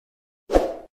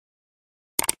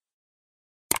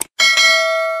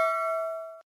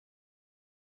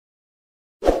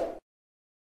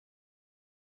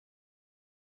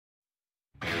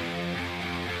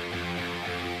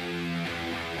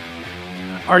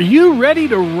Are you ready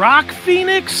to rock,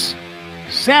 Phoenix?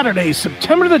 Saturday,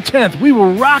 September the 10th, we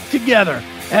will rock together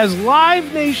as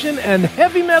Live Nation and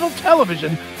Heavy Metal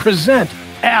Television present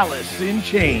Alice in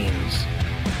Chains.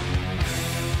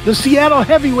 The Seattle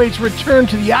Heavyweights return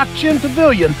to the Ak-Chin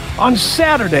Pavilion on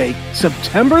Saturday,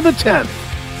 September the 10th.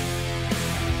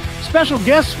 Special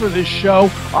guests for this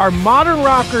show are modern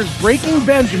rockers Breaking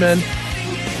Benjamin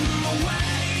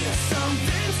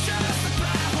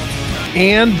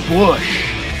and Bush.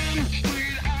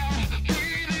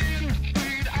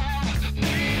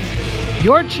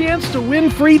 Your chance to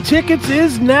win free tickets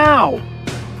is now.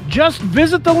 Just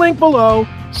visit the link below,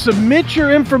 submit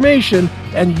your information,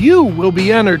 and you will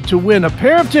be entered to win a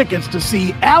pair of tickets to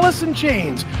see Alice in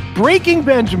Chains, Breaking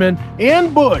Benjamin,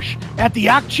 and Bush at the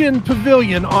Ak-Chin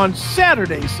Pavilion on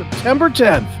Saturday, September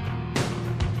 10th.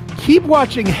 Keep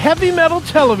watching Heavy Metal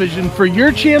Television for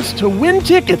your chance to win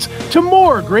tickets to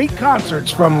more great concerts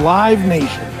from Live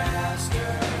Nation.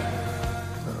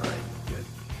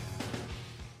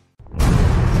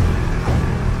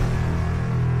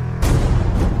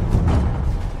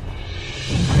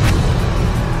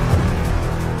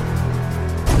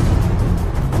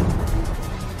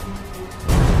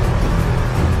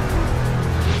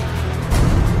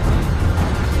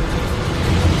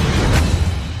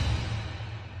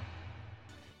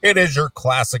 It is your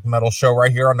Classic Metal Show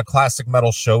right here on the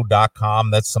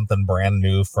ClassicMetalShow.com. That's something brand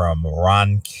new from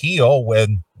Ron Keel.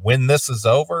 When this is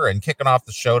over, and kicking off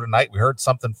the show tonight, we heard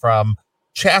something from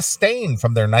Chastain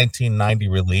from their 1990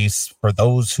 release, For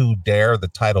Those Who Dare, the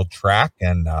title track.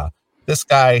 And this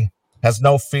guy has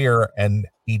no fear, and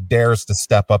he dares to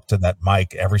step up to that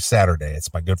mic every Saturday.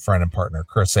 It's my good friend and partner,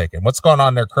 Chris Aiken. What's going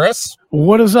on there, Chris?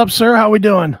 What is up, sir? How we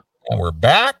doing? And we're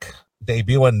back,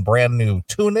 debuting brand new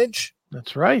tunage.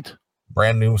 That's right.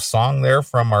 Brand new song there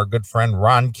from our good friend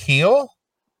Ron Keel.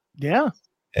 Yeah.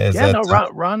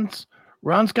 Ron's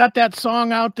got that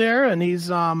song out there, and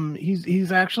he's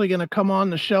actually going to come on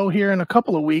the show here in a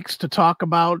couple of weeks to talk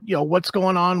about, what's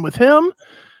going on with him.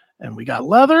 And we got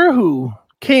Leather, who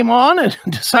came on and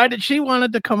decided she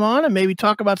wanted to come on and maybe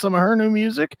talk about some of her new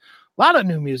music. A lot of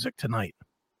new music tonight.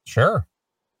 Sure.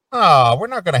 Oh, we're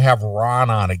not going to have Ron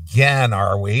on again,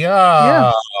 are we?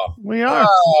 Yeah, we are.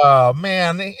 Oh,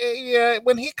 man. Yeah,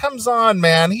 when he comes on,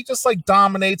 man, he just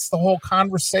dominates the whole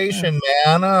conversation,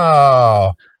 man.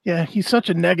 Oh. Yeah, he's such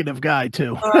a negative guy,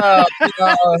 too.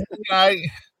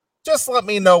 Just let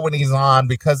me know when he's on,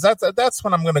 because that's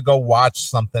when I'm going to go watch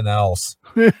something else.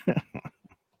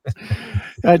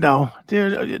 I know,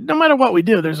 dude. No matter what we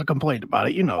do, there's a complaint about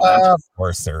it. You know that. Of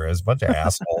course there is. A bunch of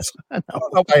assholes. I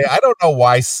don't know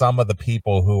why some of the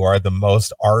people who are the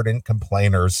most ardent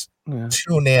complainers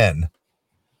tune in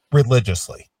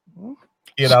religiously.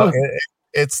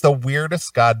 It's the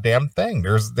weirdest goddamn thing.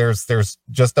 There's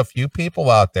just a few people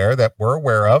out there that we're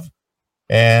aware of,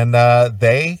 and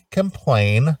they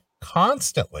complain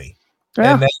constantly.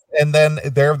 Yeah. And then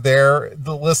they're there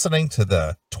listening to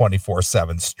the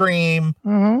 24/7 stream,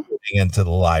 into the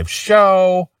live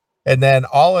show, and then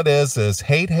all it is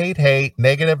hate,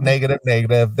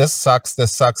 negative. This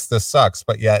sucks.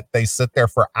 But yet they sit there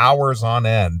for hours on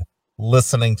end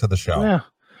listening to the show.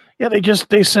 Yeah.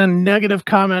 They send negative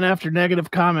comment after negative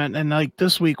comment, and like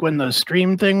this week when the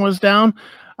stream thing was down,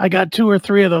 I got 2 or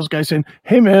 3 of those guys saying,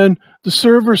 "Hey man, the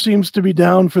server seems to be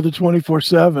down for the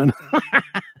 24/7."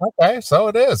 Okay, so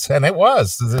it is, and it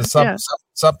was.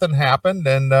 Something happened,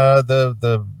 and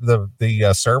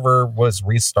the server was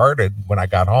restarted when I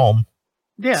got home.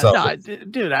 Yeah, so,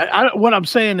 dude. What I'm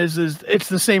saying is it's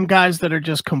the same guys that are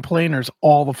just complainers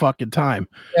all the fucking time.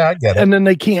 Yeah, I get it. And then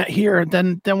they can't hear.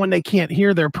 Then when they can't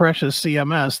hear their precious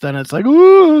CMS, then it's like,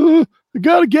 ooh, you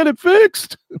got to get it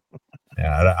fixed.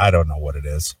 Yeah, I don't know what it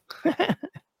is.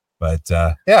 But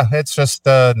it's just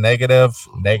negative.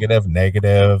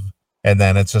 And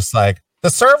then it's just like, the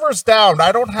server's down.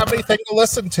 I don't have anything to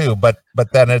listen to. But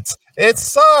then it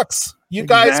sucks. You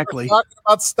guys are talking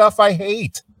about stuff I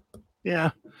hate. Yeah.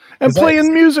 And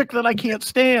playing music that I can't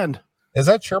stand. Is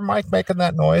that your mic making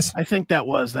that noise? I think that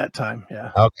was that time.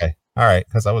 Yeah. Okay. All right.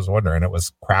 Because I was wondering, it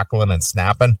was crackling and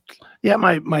snapping. Yeah.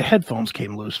 My headphones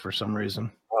came loose for some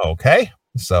reason. Okay.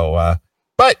 So,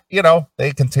 but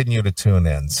they continue to tune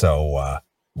in. So,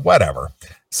 whatever.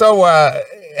 So,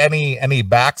 any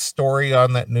backstory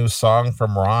on that new song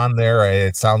from Ron there?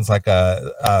 It sounds like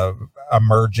a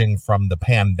emerging from the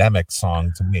pandemic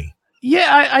song to me.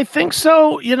 Yeah, I think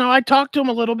so. I talked to him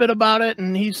a little bit about it,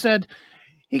 and he said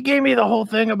he gave me the whole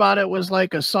thing about it was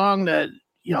like a song that,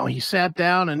 he sat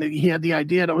down and he had the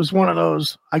idea. And it was one of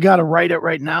those, I got to write it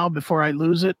right now before I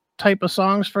lose it type of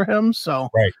songs for him. So,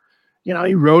 right. He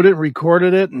wrote it,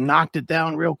 recorded it, and knocked it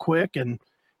down real quick. And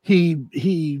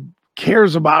he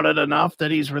cares about it enough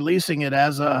that he's releasing it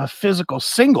as a physical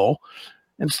single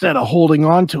instead of holding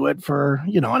on to it for,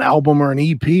 an album or an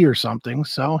EP or something.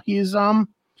 So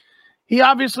he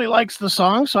obviously likes the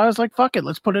song. So I was like, fuck it,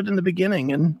 let's put it in the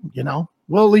beginning and,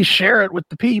 we'll at least share it with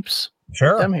the peeps.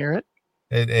 Sure. Let them hear it.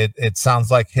 It sounds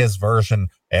like his version,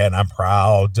 and I'm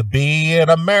proud to be an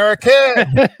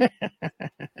American,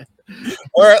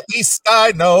 or at least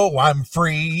I know I'm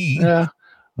free. Yeah.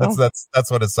 That's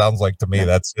what it sounds like to me.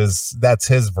 Yeah. That's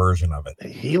his version of it.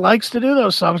 He likes to do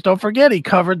those songs. Don't forget, he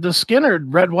covered the Skynyrd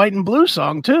Red, White, and Blue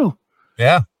song too.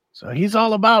 Yeah. So he's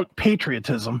all about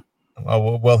patriotism.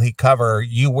 Will he cover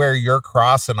 "You Wear Your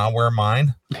Cross and I'll Wear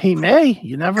Mine"? He may.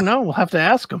 You never know. We'll have to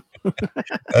ask him.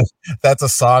 That's a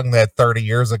song that 30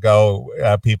 years ago,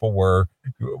 people were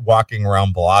walking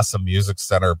around Blossom Music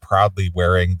Center proudly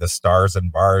wearing the Stars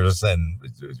and Bars and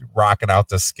rocking out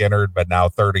to Skynyrd. But now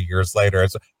 30 years later,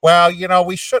 it's, well,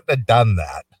 we shouldn't have done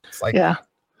that. It's like, yeah,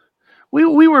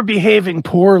 we were behaving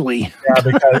poorly. Yeah,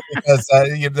 because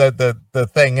the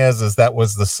thing is that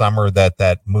was the summer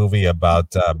that movie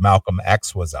about Malcolm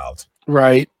X was out.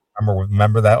 Right.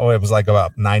 Remember that? Oh, it was like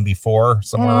about 94,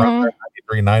 somewhere around there,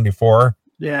 93, 94.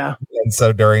 Yeah. And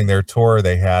so during their tour,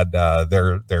 they had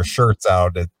their shirts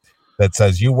out that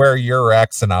says, "You wear your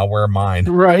X and I'll wear mine."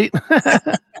 Right.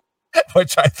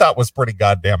 Which I thought was pretty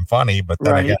goddamn funny, but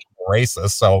then again,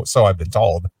 racist. So I've been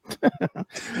told.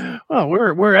 Well,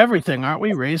 we're everything, aren't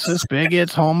we? Racist,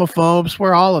 bigots, homophobes.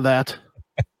 We're all of that.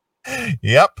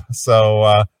 Yep.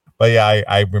 So, but yeah,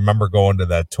 I remember going to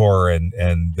that tour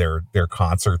and their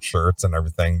concert shirts and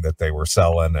everything that they were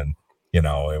selling, and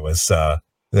it was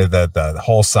the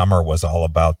whole summer was all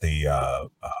about the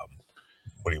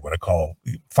what do you want to call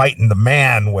fighting the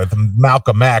man with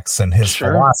Malcolm X and his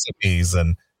philosophies,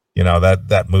 and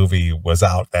that movie was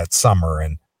out that summer,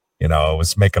 and it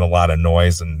was making a lot of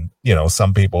noise, and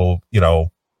some people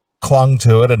clung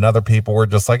to it, and other people were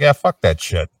just like, yeah, fuck that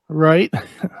shit. Right.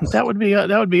 That would be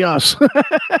us.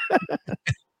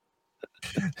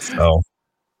 So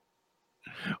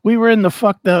we were in the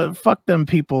fuck them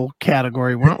people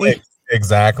category, weren't we?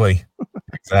 Exactly.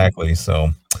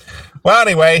 So, well,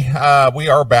 anyway, we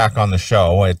are back on the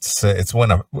show.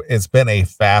 It's been a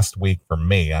fast week for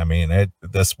me. I mean,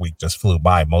 this week just flew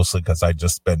by, mostly because I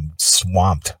just been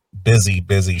swamped, busy,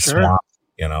 swamped,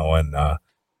 and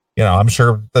I'm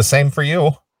sure the same for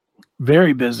you.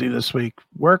 Very busy this week.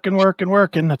 Working.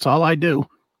 That's all I do.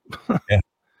 Yeah.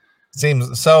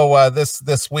 Seems so.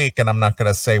 This week, and I'm not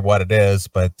going to say what it is,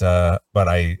 but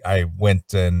I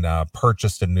went and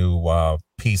purchased a new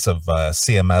piece of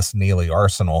CMS Neely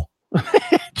Arsenal.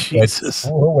 Jesus.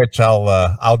 Which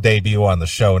I'll debut on the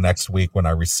show next week when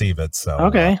I receive it. So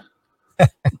okay.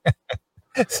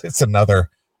 It's another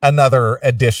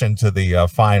addition to the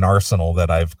fine arsenal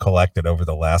that I've collected over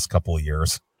the last couple of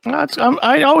years.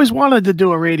 I always wanted to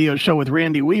do a radio show with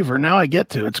Randy Weaver. Now I get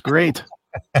to. It's great.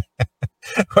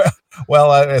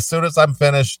 Well, as soon as I'm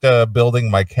finished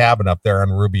building my cabin up there on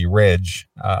Ruby Ridge,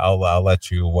 I'll let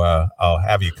you. I'll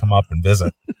have you come up and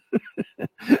visit.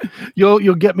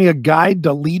 You'll get me a guide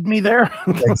to lead me there.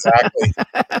 Exactly.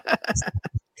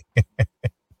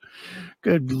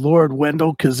 Good Lord,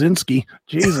 Wendell Kaczynski.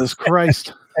 Jesus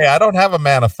Christ. Hey, I don't have a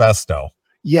manifesto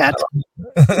yet.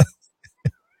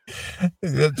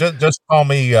 Just call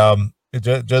me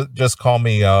just call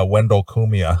me Wendell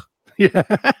Cumia. Yeah.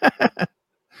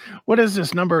 What is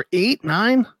this, number 8,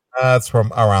 9? It's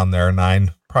from around there,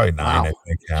 9, probably 9. Wow. I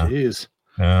think. Yeah. Jeez.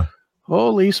 Yeah.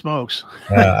 Holy smokes.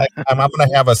 I'm going to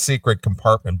have a secret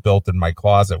compartment built in my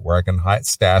closet where I can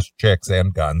stash chicks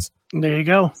and guns. There you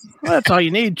go. Well, that's all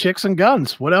you need, chicks and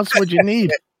guns. What else would you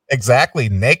need? Exactly.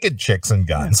 Naked chicks and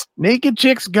guns. Naked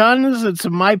chicks, guns, and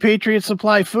some My Patriot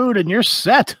Supply food, and you're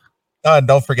set. And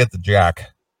don't forget the jack.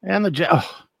 And the jack.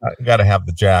 Oh. You got to have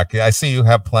the jack. I see you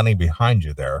have plenty behind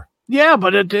you there. Yeah,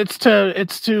 but it's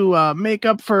to make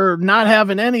up for not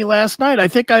having any last night. I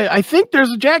think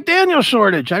there's a Jack Daniel's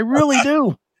shortage. I really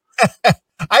do.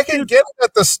 I can get it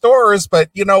at the stores, but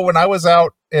when I was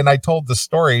out, and I told the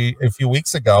story a few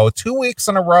weeks ago, 2 weeks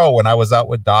in a row when I was out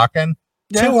with Dawkins,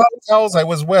 2 hotels I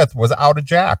was with was out of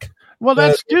Jack.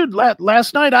 Well, dude,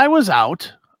 last night I was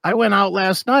out. I went out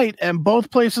last night, and both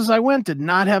places I went did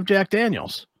not have Jack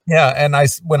Daniel's. Yeah, and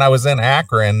when I was in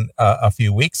Akron a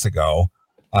few weeks ago,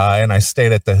 and I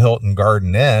stayed at the Hilton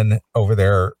Garden Inn over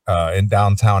there in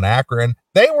downtown Akron,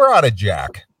 they were out of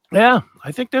Jack. Yeah,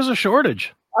 I think there's a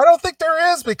shortage. I don't think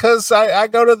there is, because I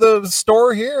go to the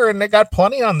store here and they got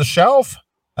plenty on the shelf.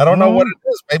 I don't know what it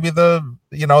is. Maybe the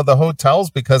hotels,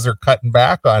 because they're cutting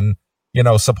back on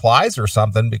supplies or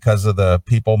something, because of the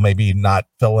people maybe not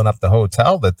filling up the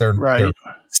hotel, that they're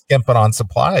skimping on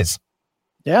supplies.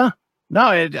 Yeah. No,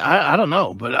 I don't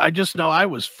know, but I just know I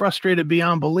was frustrated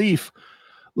beyond belief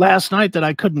last night that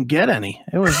I couldn't get any.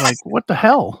 It was like, what the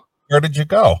hell? Where did you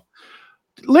go?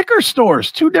 Liquor stores,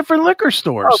 2 different liquor Oh,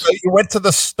 stores. so you went to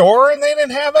the store and they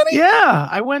didn't have any? Yeah,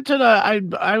 I went to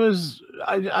I was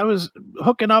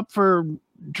hooking up for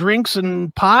drinks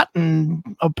and pot and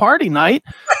a party night,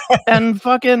 and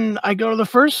fucking I go to the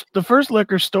first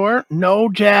liquor store, no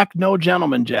Jack, no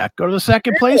Gentleman Jack. Go to the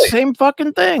second place, same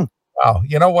fucking thing. Wow.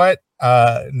 You know what?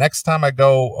 Next time I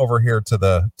go over here to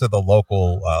the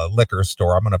local liquor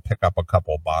store, I'm going to pick up a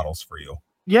couple of bottles for you.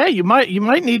 Yeah, you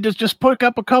might need to just pick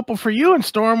up a couple for you and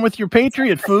store them with your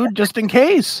Patriot food just in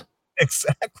case.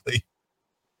 Exactly.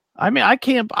 I mean,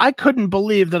 I couldn't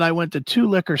believe that I went to 2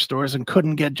 liquor stores and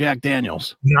couldn't get Jack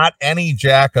Daniels. Not any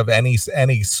Jack of any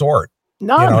sort.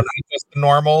 None. You know,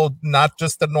 not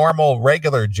just the normal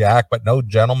regular Jack, but no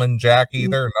Gentleman Jack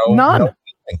either. None. No.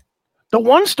 The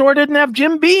one store didn't have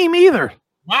Jim Beam either.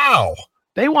 Wow.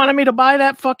 They wanted me to buy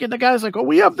that fucking, the guy's like, oh,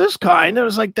 we have this kind. It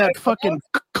was like that fucking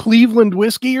Cleveland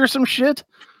whiskey or some shit.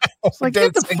 It's like,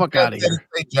 get the fuck out of here. Did it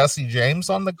say Jesse James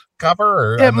on the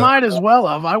cover? Or it might as well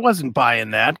have. I wasn't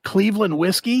buying that. Cleveland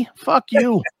whiskey? Fuck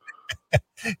you.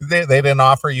 they didn't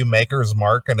offer you Maker's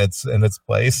Mark in its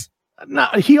place? No,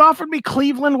 he offered me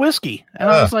Cleveland whiskey. And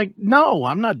I was like, no,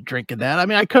 I'm not drinking that. I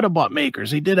mean, I could have bought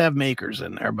Makers. He did have Makers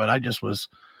in there, but I just was...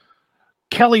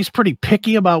 Kelly's pretty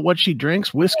picky about what she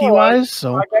drinks whiskey wise.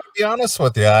 So I gotta be honest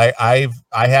with you. I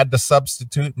had to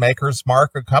substitute Maker's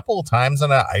Mark a couple of times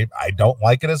and I don't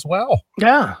like it as well.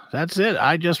 Yeah, that's it.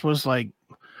 I just was like,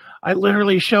 I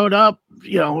literally showed up,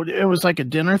 you know, it was like a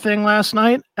dinner thing last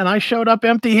night and I showed up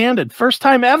empty handed. First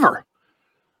time ever.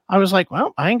 I was like,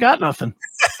 well, I ain't got nothing.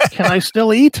 Can I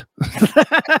still eat?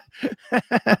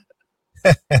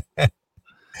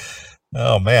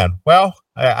 Oh man. Well,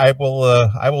 I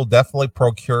will definitely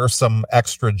procure some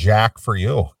extra Jack for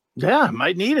you. Yeah, I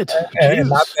might need it. And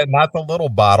not the little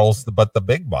bottles, but the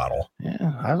big bottle.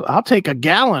 Yeah, I'll take a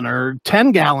gallon or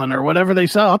 10 gallon or whatever they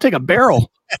sell. I'll take a barrel.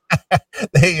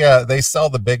 They sell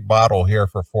the big bottle here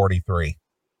for 43.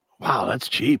 Wow, that's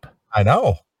cheap. I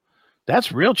know.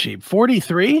 That's real cheap.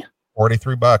 43?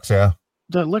 $43, yeah.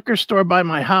 The liquor store by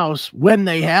my house, when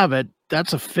they have it,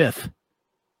 that's a fifth.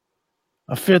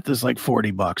 A fifth is like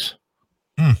 $40.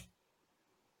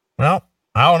 Well,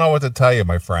 I don't know what to tell you,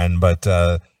 my friend, but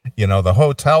you know, the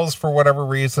hotels, for whatever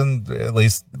reason, at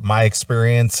least my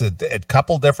experience at a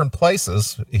couple different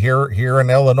places here in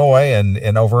Illinois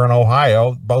and over in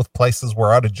Ohio, both places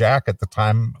were out of Jack at the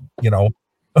time, you know.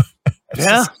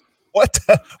 Yeah.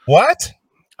 What?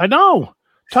 I know.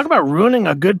 Talk about ruining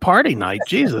a good party night.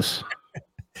 Jesus.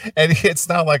 And it's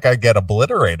not like I get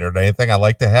obliterated or anything. I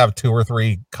like to have 2 or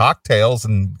 3 cocktails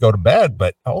and go to bed,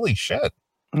 but holy shit.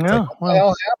 Yeah. Like, what the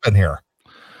hell happened here?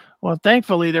 Well,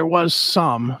 thankfully there was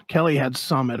some. Kelly had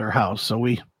some at her house, so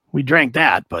we drank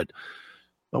that, but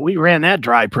we ran that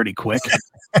dry pretty quick.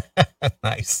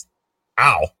 Nice.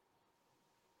 Ow.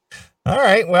 All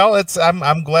right. Well,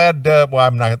 I'm glad. Well,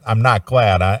 I'm not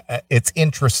glad. It's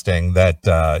interesting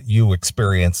that you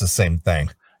experience the same thing.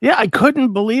 Yeah, I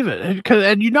couldn't believe it.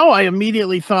 And you know, I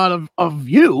immediately thought of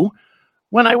you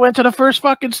when I went to the first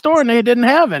fucking store and they didn't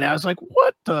have it. I was like,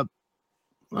 what the?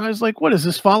 I was like, what is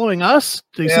this following us?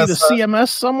 Do you see the CMS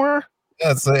somewhere?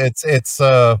 It's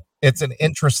an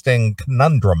interesting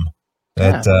conundrum.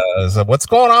 So what's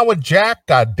going on with Jack?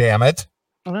 God damn it.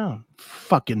 Oh,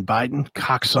 fucking Biden,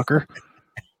 cocksucker.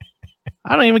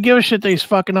 I don't even give a shit that he's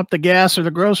fucking up the gas or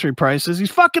the grocery prices.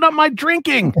 He's fucking up my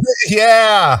drinking.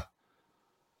 Yeah.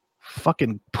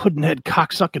 Fucking puddinhead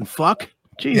cocksucking fuck.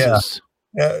 Jesus.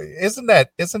 Yeah. Isn't that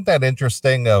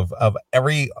interesting of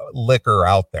every liquor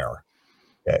out there?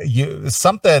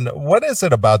 What is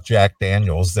it about Jack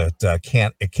Daniels that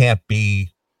can't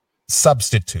be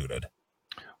substituted?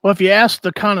 Well, if you ask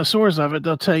the connoisseurs of it,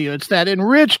 they'll tell you it's that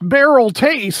enriched barrel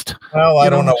taste. Well, I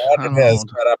don't know what it is,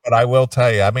 but I will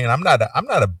tell you. I mean, I'm not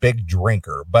a big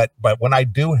drinker, but when I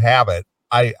do have it,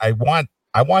 I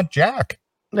want Jack.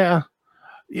 Yeah.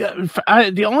 Yeah.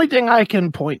 The only thing I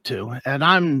can point to, and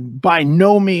I'm by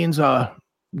no means a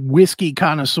whiskey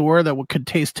connoisseur that could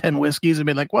taste 10 whiskeys and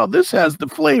be like, well, this has the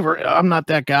flavor. I'm not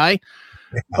that guy.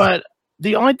 Yeah. But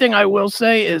the only thing I will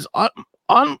say is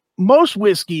on most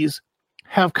whiskeys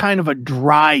have kind of a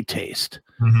dry taste,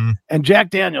 and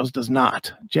Jack Daniels does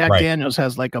not. Jack Daniels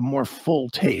has like a more full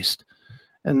taste,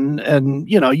 and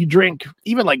you know, you drink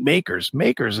even like Makers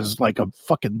is like a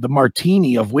fucking the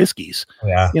martini of whiskeys.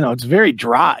 Yeah, you know, it's very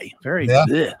dry, very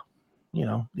bleh. You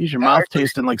know, leaves your mouth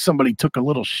tasting like somebody took a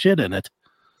little shit in it.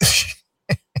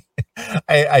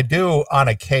 I do on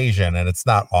occasion, and it's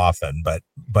not often, but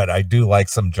but I do like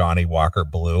some Johnny Walker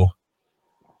Blue.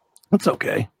 That's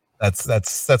okay. That's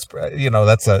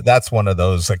that's one of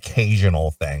those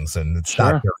occasional things, and it's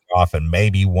not very often.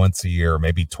 Maybe once a year,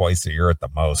 maybe twice a year at the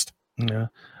most. Yeah.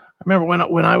 I remember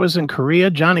when I was in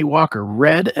Korea, Johnny Walker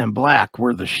Red and Black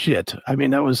were the shit. I mean,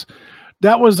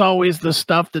 that was always the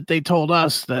stuff that they told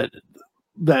us that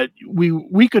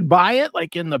we could buy it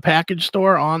like in the package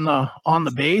store on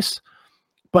the base,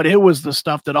 but it was the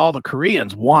stuff that all the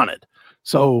Koreans wanted.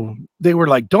 So they were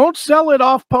like, don't sell it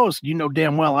off post. You know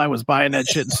damn well I was buying that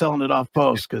shit and selling it off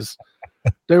post because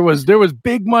there was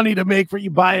big money to make for you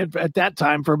buy it at that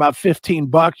time for about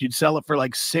 $15. You'd sell it for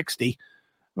like 60.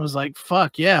 I was like,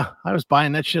 fuck yeah. I was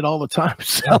buying that shit all the time.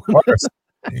 Yeah, of course.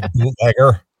 You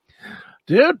bootlegger.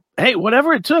 Dude, hey,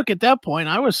 whatever it took at that point,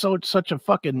 I was such a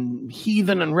fucking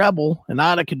heathen and rebel and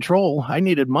out of control. I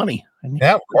needed money.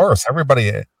 Yeah, of course.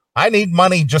 Everybody, I need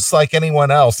money just like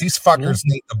anyone else. These fuckers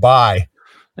need to buy.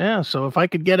 Yeah, so if I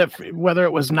could get it, whether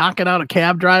it was knocking out a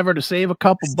cab driver to save a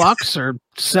couple bucks or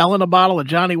selling a bottle of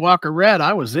Johnny Walker Red,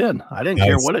 I was in. I didn't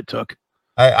care what it took.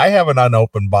 I have an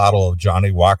unopened bottle of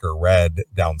Johnny Walker Red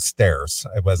downstairs.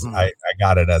 I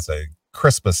got it as a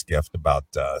Christmas gift about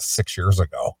 6 years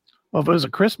ago. Well, if it was a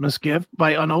Christmas gift,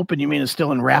 by unopened, you mean it's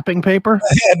still in wrapping paper?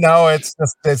 Yeah, no, it's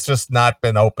just not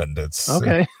been opened. It's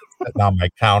okay. It's on my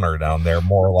counter down there,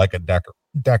 more like a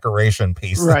decoration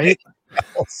piece. Right.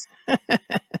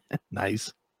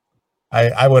 Nice.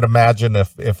 I would imagine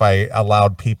if I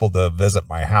allowed people to visit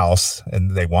my house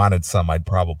and they wanted some, I'd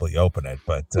probably open it.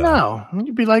 But no,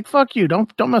 you'd be like, "Fuck you! Don't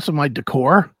mess with my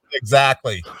decor."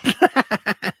 Exactly.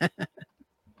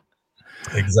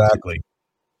 Exactly.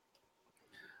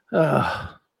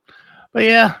 But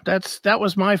yeah, that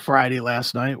was my Friday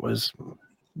last night. Was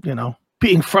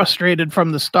being frustrated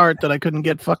from the start that I couldn't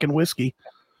get fucking whiskey.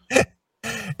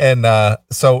 And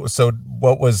so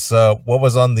what was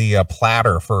on the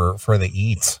platter for the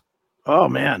eats? Oh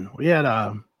man, we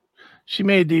had she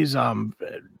made these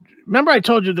remember I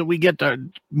told you that we get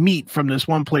the meat from this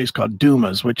one place called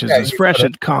Dumas, which is as fresh as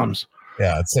it comes.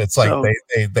 Yeah, it's like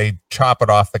they chop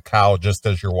it off the cow just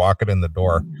as you're walking in the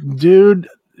door. Dude,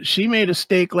 she made a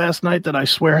steak last night that I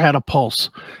swear had a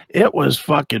pulse. It was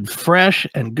fucking fresh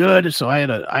and good. So I had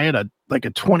a like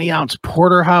a 20-ounce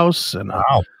porterhouse and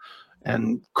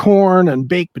and corn and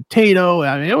baked potato.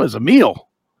 I mean, it was a meal.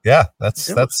 Yeah,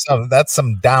 that's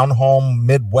some down home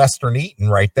Midwestern eating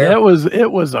right there. It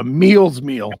was a meal,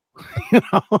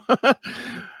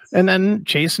 and then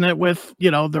chasing it with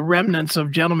the remnants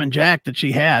of Gentleman Jack that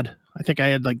she had. I think I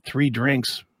had like 3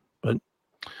 drinks, but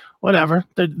whatever.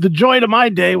 The joy to my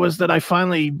day was that I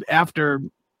finally, after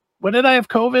when did I have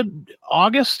COVID?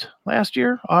 Last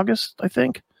year, August, I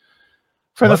think,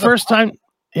 for the first time.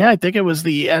 Yeah, I think it was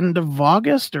the end of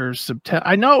August or September.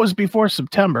 I know it was before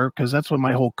September because that's when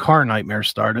my whole car nightmare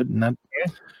started. And that,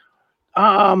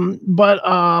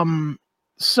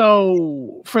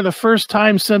 so for the first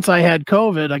time since I had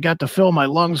COVID, I got to fill my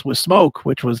lungs with smoke,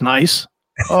 which was nice.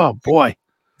 Oh boy!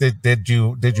 Did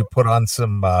you put on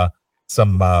some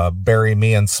bury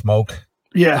me in smoke?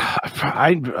 Yeah,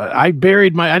 I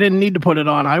buried I didn't need to put it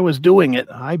on. I was doing it.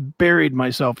 I buried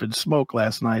myself in smoke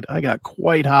last night. I got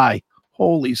quite high.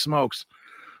 Holy smokes.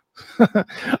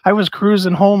 I was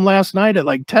cruising home last night at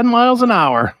like 10 miles an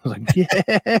hour. I was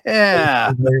like,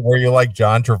 yeah. Were you like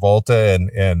John Travolta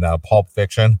in Pulp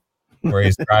Fiction, where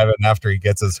he's driving after he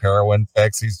gets his heroin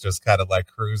fix? He's just kind of like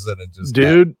cruising and just.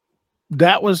 Dude,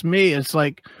 that was me. It's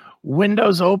like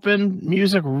windows open,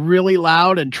 music really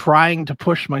loud, and trying to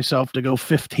push myself to go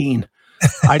 15.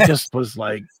 I just was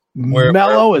like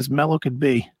mellow as mellow could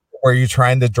be. Were you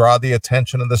trying to draw the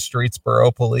attention of the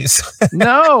Streetsboro police?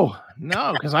 No,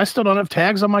 because I still don't have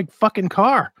tags on my fucking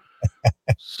car.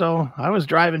 So I was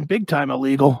driving big time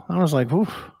illegal. I was like,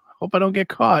 oof, hope I don't get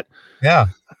caught. Yeah.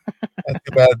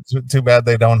 Too bad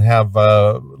they don't have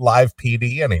live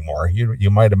PD anymore.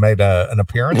 You might have made an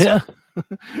appearance. Yeah.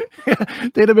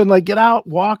 They'd have been like, get out,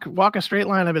 walk a straight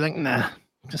line. I'd be like, nah,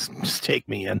 just take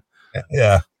me in.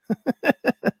 Yeah.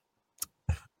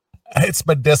 It's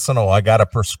medicinal. I got a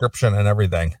prescription and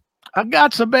everything. I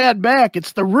got so bad back.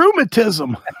 It's the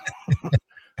rheumatism.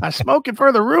 I smoke it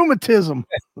for the rheumatism.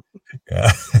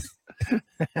 Yeah.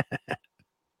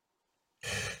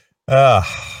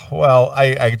 Well,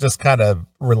 I just kind of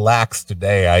relaxed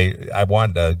today. I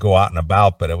wanted to go out and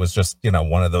about, but it was just,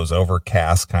 one of those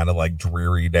overcast kind of like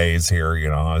dreary days here.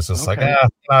 I was just like, I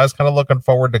was kind of looking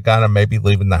forward to kind of maybe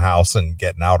leaving the house and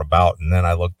getting out about. And then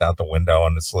I looked out the window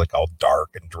and it's like all dark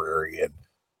and dreary and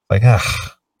like,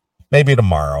 maybe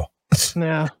tomorrow.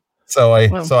 Yeah. So I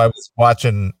was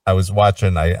watching,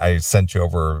 I sent you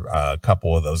over a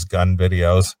couple of those gun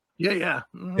videos. Yeah.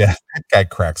 Yeah, that guy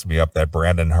cracks me up. That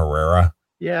Brandon Herrera.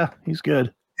 Yeah, he's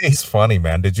good. He's funny,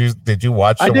 man. Did you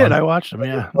watch I the did. one? I watched him.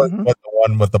 Yeah. What, the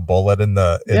one with the bullet in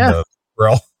the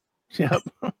grill? Yep.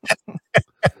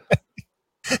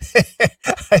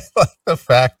 I like the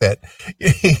fact that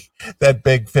that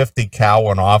big 50 cal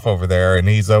went off over there, and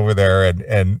he's over there,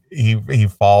 and he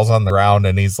falls on the ground,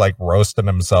 and he's like roasting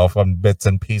himself on bits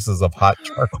and pieces of hot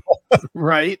charcoal.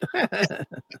 Right.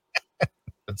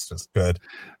 It's just good.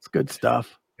 It's good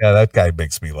stuff. Yeah, that guy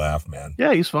makes me laugh, man.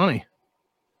 Yeah, he's funny.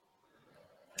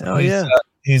 Oh yeah,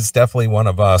 he's definitely one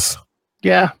of us.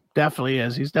 Yeah, definitely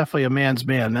is. He's definitely a man's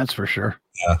man. That's for sure.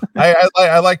 Yeah,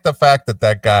 I like the fact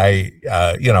that guy,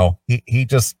 he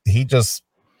just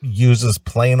uses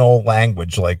plain old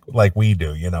language like we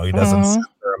do. He doesn't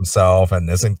censor himself and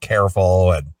isn't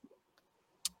careful, and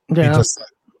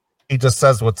he just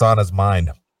says what's on his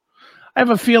mind. I have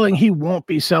a feeling he won't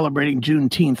be celebrating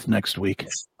Juneteenth next week.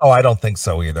 Oh, I don't think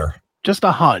so either. Just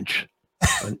a hunch.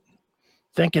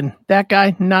 Thinking that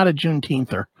guy, not a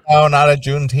Juneteenther. No, not a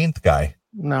Juneteenth guy.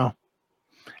 No.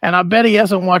 And I bet he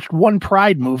hasn't watched one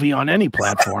Pride movie on any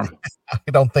platform. I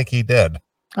don't think he did.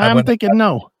 I'm thinking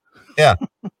no. Yeah.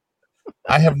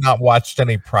 I have not watched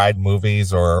any Pride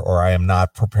movies, or I am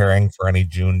not preparing for any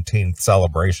Juneteenth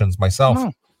celebrations myself.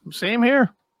 No, same here.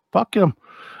 Fuck him.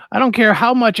 I don't care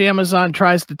how much Amazon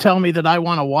tries to tell me that I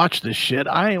want to watch this shit.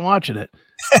 I ain't watching it.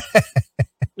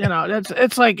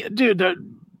 It's like, dude,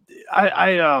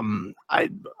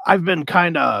 I've been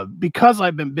kind of, because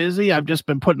I've been busy, I've just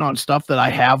been putting on stuff that I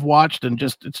have watched, and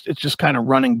it's just kind of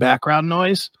running background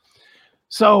noise.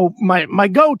 So my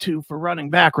go-to for running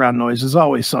background noise is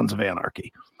always Sons of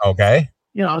Anarchy. Okay.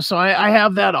 So I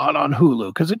have that on Hulu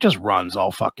because it just runs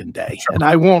all fucking day. Sure. And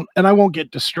I won't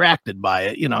get distracted by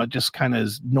it. It just kind of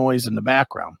is noise in the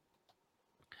background.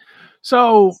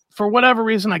 So for whatever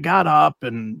reason, I got up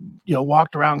and,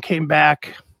 walked around, came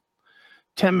back.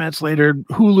 10 minutes later,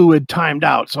 Hulu had timed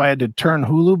out. So I had to turn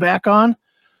Hulu back on.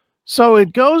 So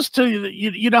it goes to,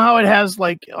 you know how it has,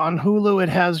 like, on Hulu, it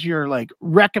has your, like,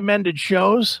 recommended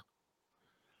shows.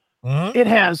 Mm-hmm. It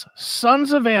has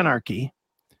Sons of Anarchy.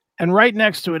 And right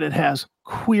next to it, it has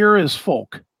Queer as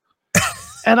Folk.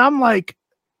 And I'm like,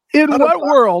 in what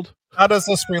world? How does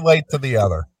this relate to the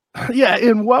other? Yeah,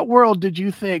 in what world did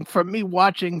you think, from me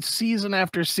watching season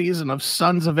after season of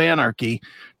Sons of Anarchy,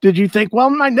 did you think, well,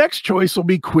 my next choice will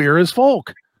be Queer as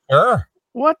Folk? Sure.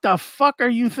 What the fuck are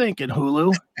you thinking,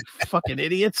 Hulu? Fucking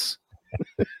idiots.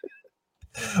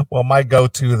 Well, my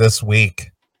go-to this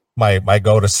week, my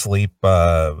go-to-sleep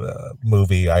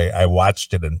movie, I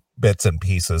watched it in bits and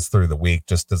pieces through the week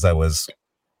just as I was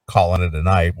calling it a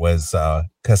night, was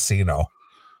Casino.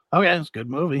 Oh, yeah, it's a good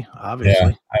movie,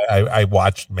 obviously. Yeah, I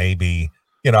watched maybe,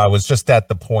 I was just at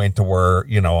the point to where,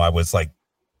 I was like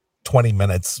 20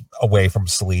 minutes away from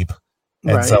sleep.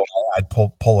 And right. So I'd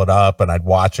pull it up and I'd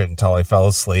watch it until I fell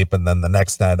asleep. And then the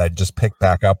next night I'd just pick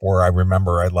back up where I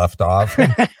remember I left off.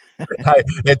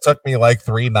 It took me like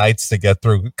 3 nights to get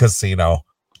through Casino.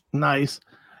 Nice.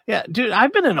 Yeah, dude,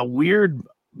 I've been in a weird,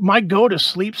 my go to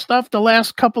sleep stuff the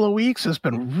last couple of weeks has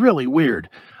been really weird.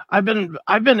 I've been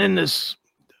in this,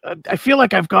 I feel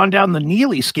like I've gone down the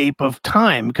Neely-scape of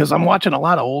time because I'm watching a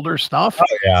lot of older stuff.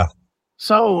 Oh, yeah.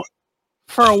 So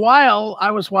for a while, I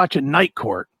was watching Night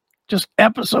Court, just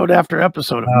episode after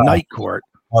episode of Night Court.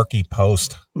 Marky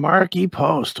Post.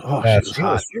 Oh, yeah, she was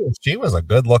hot. She was a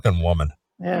good-looking woman.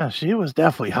 Yeah, she was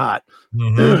definitely hot.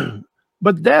 Mm-hmm.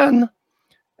 But then,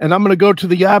 and I'm going to go to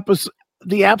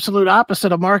the absolute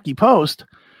opposite of Marky Post.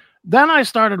 Then I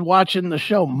started watching the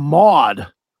show Maude.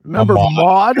 Remember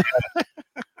Maude?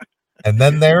 And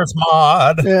then there's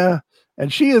Maude. Yeah.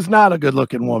 And she is not a good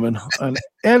looking woman on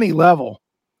any level.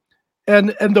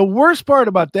 And the worst part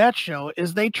about that show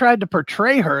is they tried to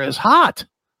portray her as hot.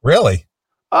 Really?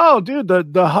 Oh, dude,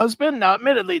 the husband. Now,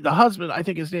 admittedly, the husband, I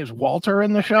think his name's Walter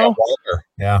in the show. Yeah, Walter.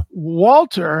 Yeah.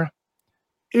 Walter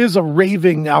is a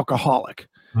raving alcoholic.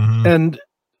 Mm-hmm. And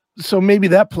so maybe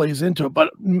that plays into it,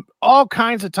 but all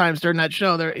kinds of times during that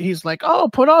show he's like, oh,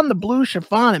 put on the blue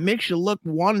chiffon. It makes you look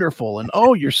wonderful. And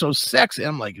oh, you're so sexy.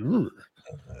 I'm like, ooh,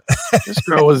 this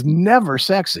girl was never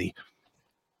sexy,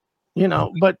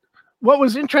 but what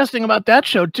was interesting about that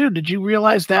show too, did you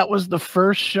realize that was the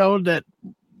first show that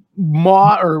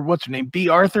B.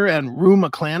 Arthur and Rue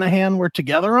McClanahan were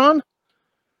together on?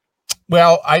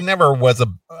 Well, I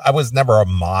was never a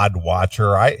Maude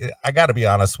watcher. I got to be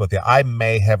honest with you. I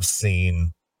may have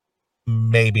seen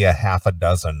maybe a half a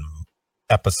dozen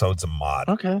episodes of Maude.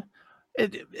 Okay.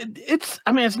 It's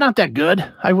not that good.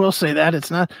 I will say that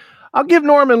it's not. I'll give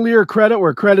Norman Lear credit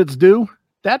where credit's due.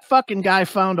 That fucking guy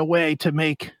found a way to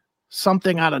make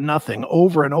something out of nothing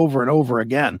over and over and over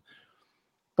again.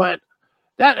 But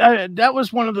that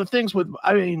was one of the things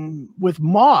with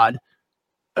Maude.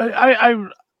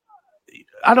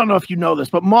 I don't know if you know this,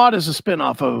 but Maude is a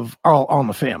spinoff of All in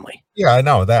the Family. Yeah, I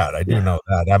know that. I do know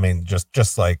that. I mean,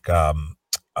 just like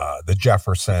the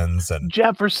Jeffersons and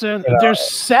Jefferson. There's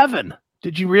 7.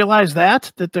 Did you realize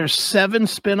that there's 7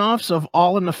 spinoffs of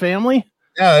All in the Family?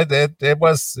 Yeah, it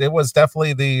was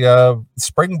definitely the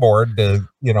springboard to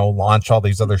launch all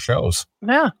these other shows.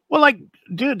 Yeah, well, like,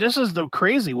 dude, this is the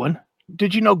crazy one.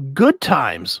 Did you know Good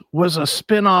Times was a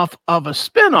spinoff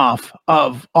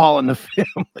of All in the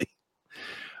Family?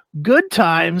 Good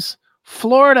Times,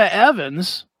 Florida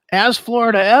Evans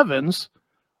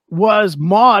was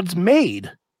Maude's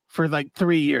maid for like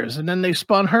 3 years, and then they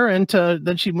spun her into.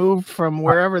 Then she moved from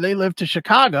wherever they lived to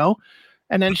Chicago,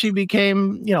 and then she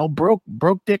became broke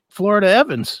dick Florida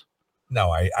Evans.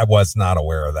 No, I was not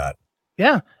aware of that.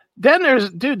 Yeah. Then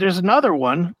there's another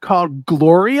one called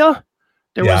Gloria.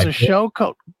 There was a show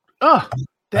called. I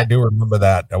do remember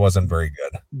that. That wasn't very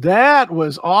good. That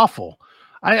was awful.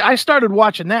 I started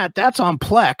watching that. That's on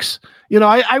Plex.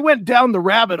 I went down the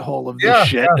rabbit hole of this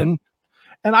shit, and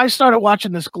I started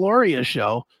watching this Gloria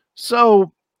show.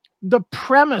 So the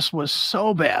premise was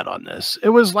so bad on this. It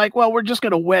was like, well, we're just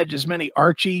going to wedge as many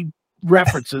Archie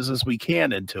references as we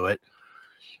can into it.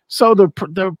 So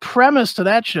the premise to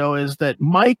that show is that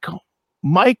Mike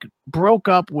broke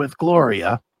up with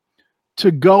Gloria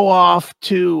to go off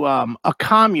to a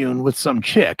commune with some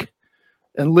chick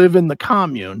and live in the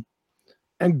commune.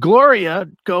 And Gloria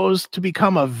goes to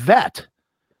become a vet,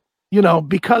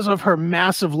 because of her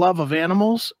massive love of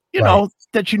animals,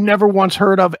 that you never once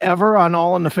heard of ever on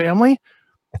All in the Family,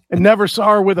 and never saw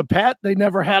her with a pet. They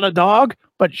never had a dog,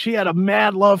 but she had a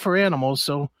mad love for animals.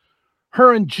 So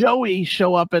her and Joey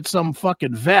show up at some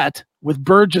fucking vet with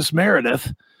Burgess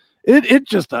Meredith. It's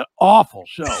just an awful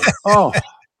show. Oh,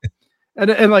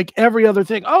 and like every other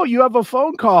thing. Oh, you have a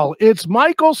phone call. It's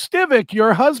Michael Stivic,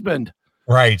 your husband.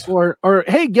 Right. Or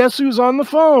hey, guess who's on the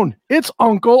phone? It's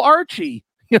Uncle Archie,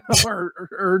 or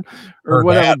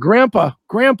whatever, dad.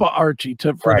 Grandpa Archie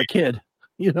for the kid.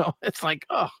 It's like,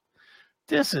 oh,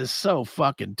 this is so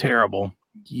fucking terrible.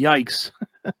 Yikes.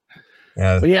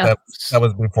 Yeah, that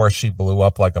was before she blew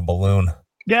up like a balloon.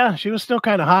 Yeah, she was still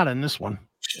kind of hot in this one,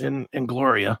 in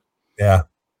Gloria. Yeah.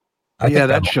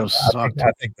 That show sucked.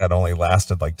 I think that only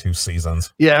lasted like 2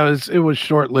 seasons. Yeah, it was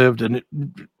short-lived, and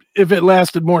if it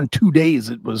lasted more than 2 days,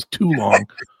 it was too long.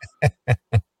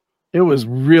 It was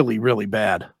really, really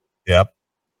bad. Yep.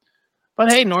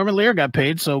 But hey, Norman Lear got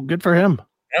paid, so good for him.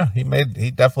 Yeah,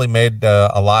 he definitely made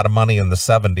a lot of money in the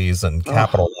 70s and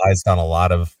capitalized on a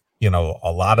lot of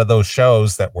those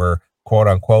shows that were quote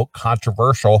unquote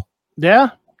controversial. Yeah.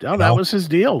 Oh, that was his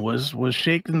deal, was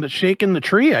shaking the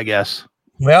tree, I guess.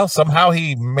 Well, somehow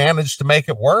he managed to make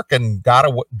it work and got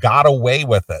away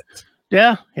with it.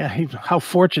 Yeah. How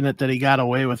fortunate that he got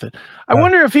away with it. I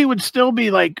wonder if he would still be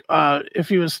like, if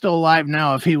he was still alive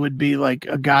now, if he would be like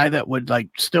a guy that would like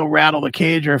still rattle the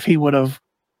cage, or if he would have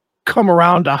come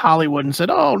around to Hollywood and said,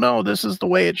 "Oh no, this is the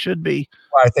way it should be."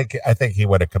 Well, I think he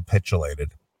would have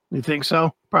capitulated. You think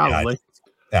so? Probably.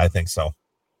 Yeah, I think so.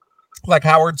 Like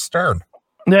Howard Stern.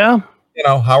 Yeah.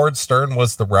 Howard Stern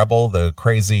was the rebel, the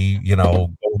crazy,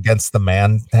 go against the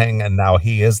man thing, and now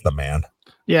he is the man.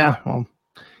 Yeah, well,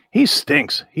 he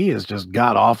stinks. He is just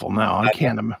god awful now. I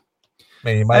can't. I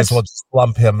mean, you might as well just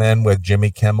lump him in with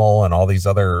Jimmy Kimmel and all these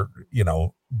other,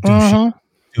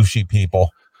 douchey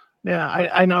people. Yeah,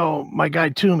 I know my guy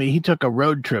Toomey. He took a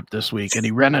road trip this week, and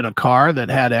he rented a car that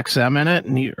had XM in it,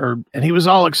 and he was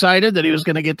all excited that he was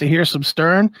going to get to hear some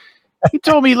Stern. He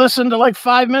told me he listened to like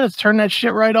 5 minutes, turn that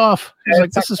shit right off. He's like,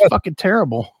 this is fucking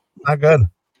terrible. Not good.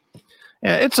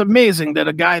 Yeah, it's amazing that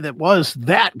a guy that was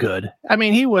that good. I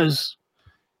mean, he was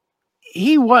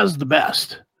the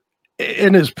best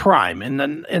in his prime. In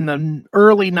the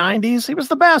early 90s, he was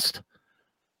the best.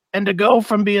 And to go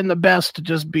from being the best to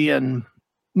just being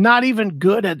not even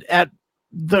good at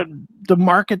the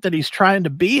market that he's trying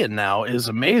to be in now is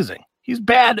amazing. He's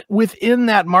bad within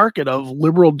that market of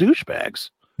liberal douchebags.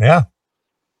 Yeah.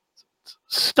 It's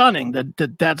stunning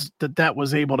that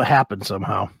was able to happen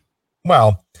somehow.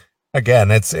 Well,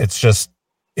 again, it's just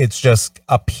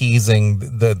appeasing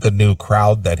the new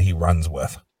crowd that he runs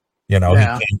with.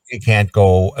 He can't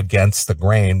go against the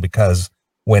grain, because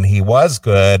when he was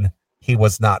good, he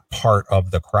was not part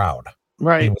of the crowd.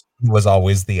 Right. He was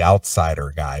always the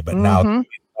outsider guy, but now one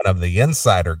of the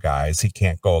insider guys, he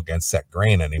can't go against that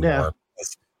grain anymore. Yeah.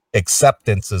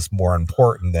 Acceptance is more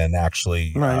important than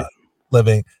actually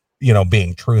living,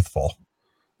 being truthful.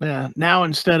 Yeah. Now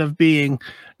instead of being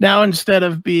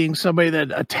somebody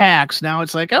that attacks, now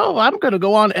it's like, oh, I'm going to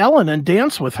go on Ellen and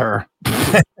dance with her.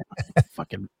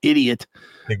 Fucking idiot.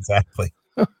 Exactly.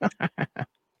 Oh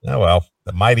well,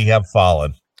 the mighty have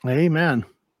fallen. Amen.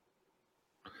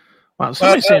 Wow,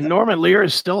 somebody's saying Norman Lear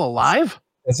is still alive?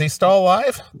 Is he still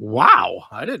alive? Wow,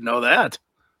 I didn't know that.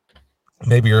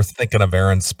 Maybe you're thinking of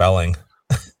Aaron Spelling.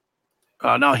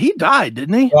 No, he died,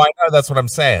 didn't he? Well, I know that's what I'm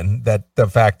saying. That the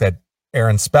fact that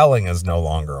Aaron Spelling is no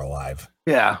longer alive.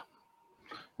 Yeah.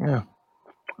 Yeah.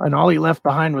 And all he left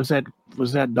behind was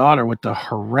that daughter with the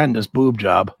horrendous boob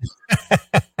job.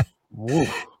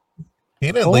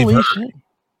 He didn't leave her. Shit.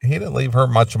 He didn't leave her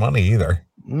much money either.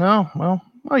 No,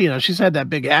 well, she's had that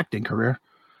big acting career.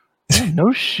 Man,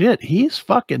 no shit. He's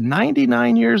fucking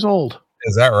 99 years old.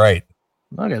 Is that right?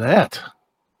 Look at that.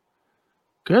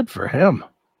 Good for him.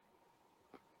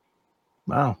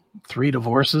 Wow. 3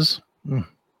 divorces.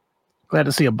 Glad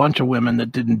to see a bunch of women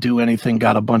that didn't do anything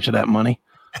got a bunch of that money.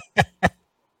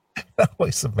 That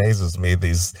always amazes me.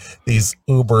 These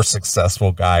uber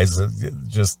successful guys,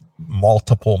 just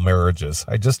multiple marriages.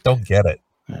 I just don't get it.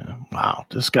 Yeah. Wow.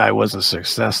 This guy was a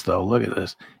success, though. Look at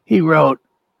this. He wrote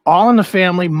All in the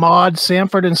Family, Maude,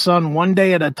 Sanford and Son, One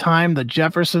Day at a Time, The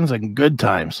Jeffersons, and Good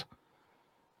Times.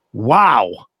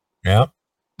 Wow. Yeah.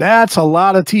 That's a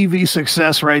lot of TV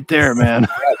success right there, man.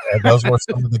 Those were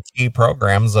some of the key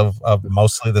programs of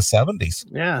mostly the 70s.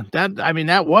 Yeah,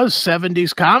 that was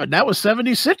 70s comedy. That was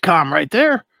 70s sitcom right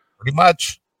there. Pretty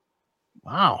much.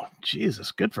 Wow.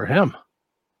 Jesus, good for him.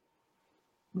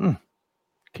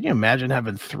 Can you imagine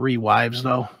having 3 wives,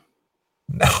 though?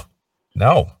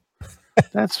 No.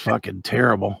 That's fucking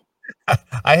terrible.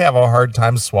 I have a hard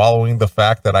time swallowing the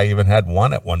fact that I even had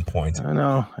one at one point. I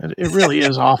know. It really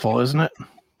is awful, isn't it?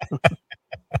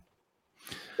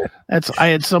 I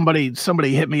had somebody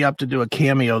hit me up to do a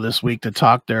cameo this week to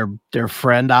talk their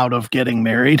friend out of getting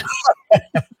married.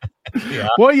 Yeah.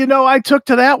 Well, I took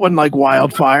to that one like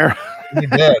wildfire. You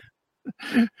did.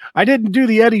 I didn't do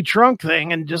the Eddie Trunk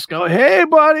thing and just go, hey,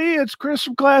 buddy, it's Chris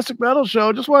from Classic Metal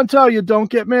Show. Just want to tell you, don't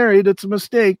get married. It's a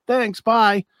mistake. Thanks.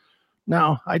 Bye.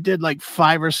 No, I did like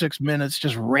 5 or 6 minutes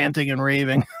just ranting and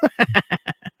raving.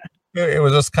 It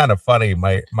was just kind of funny.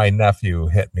 My nephew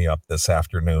hit me up this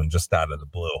afternoon just out of the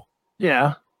blue.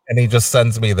 Yeah. And he just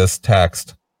sends me this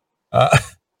text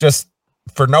just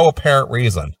for no apparent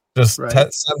reason. Just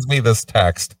sends me this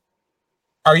text.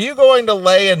 Are you going to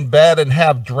lay in bed and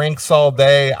have drinks all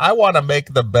day? I want to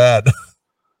make the bed.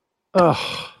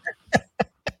 Oh.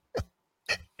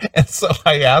 And so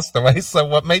I asked him, I said,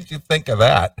 what made you think of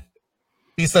that?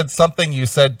 He said something you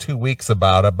said 2 weeks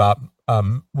about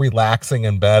relaxing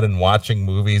in bed and watching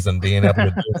movies and being able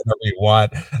to do whatever you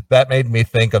want. That made me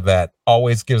think of that.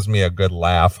 Always gives me a good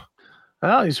laugh.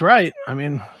 Well, he's right. I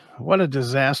mean, what a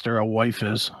disaster a wife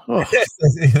is.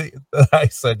 I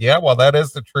said, yeah, well, that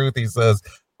is the truth. He says,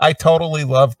 I totally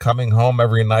love coming home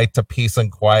every night to peace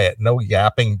and quiet. No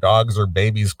yapping dogs or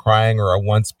babies crying or a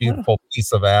once beautiful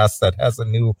piece of ass that has a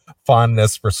new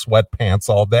fondness for sweatpants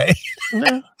all day.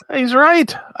 Yeah, he's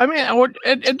right. I mean,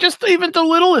 and just even the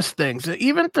littlest things,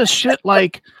 even the shit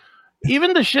like, are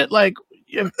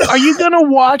you going to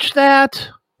watch that?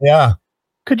 Yeah.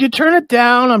 Could you turn it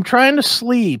down? I'm trying to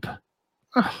sleep.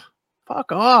 Ugh,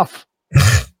 fuck off.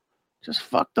 Just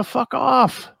fuck the fuck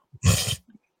off.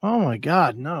 Oh my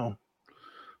God, no.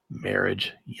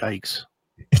 Marriage. Yikes.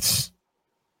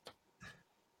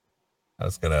 I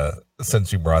was gonna,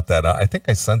 since you brought that up, I think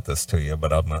I sent this to you,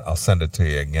 but I'll send it to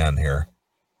you again here.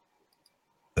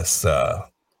 This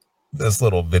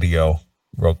little video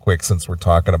real quick since we're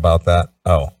talking about that.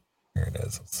 Oh, here it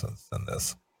is. Let's send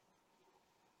this.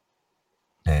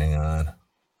 Hang on.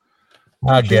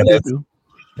 I get it.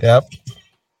 Yep.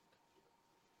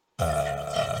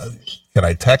 Can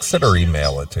I text it or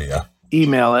email it to you?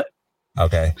 Email it.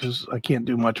 Okay. Because I can't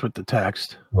do much with the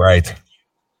text. Right.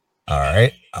 All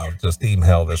right. I'll just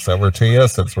email this over to you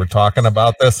since we're talking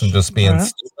about this and just being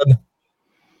stupid.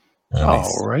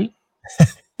 All right.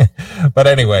 But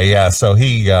anyway, yeah. So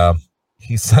he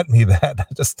sent me that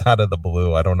just out of the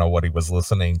blue. I don't know what he was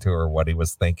listening to or what he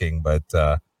was thinking, but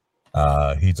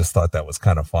he just thought that was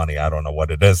kind of funny. I don't know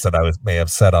what it is that I may have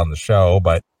said on the show,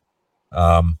 but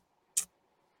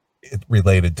it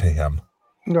related to him.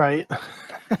 Right.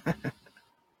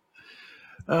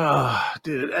 Oh,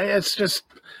 dude, it's just,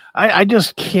 I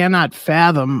just cannot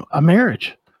fathom a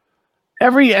marriage.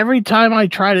 Every time I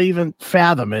try to even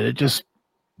fathom it, it just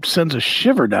sends a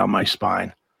shiver down my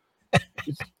spine.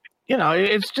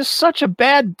 It's just such a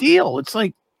bad deal. It's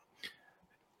like,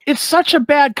 it's such a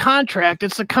bad contract.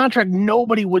 It's a contract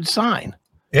nobody would sign.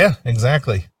 Yeah,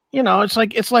 exactly.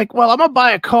 it's like, well, I'm going to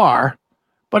buy a car,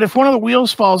 but if one of the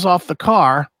wheels falls off the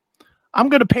car, I'm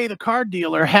going to pay the car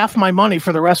dealer half my money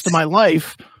for the rest of my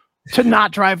life to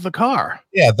not drive the car.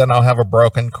 Yeah, then I'll have a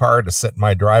broken car to sit in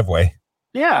my driveway.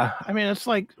 Yeah, I mean, it's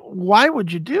like, why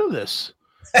would you do this?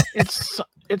 It's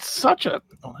such a...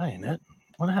 Oh, that ain't it.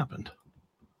 What happened?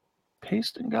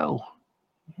 Paste and go.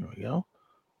 Here we go.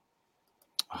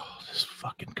 Oh, this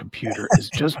fucking computer is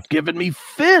just giving me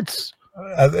fits.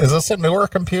 Is this a newer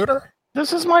computer?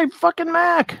 This is my fucking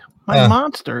Mac. My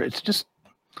monster. It's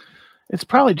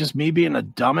probably just me being a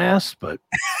dumbass, but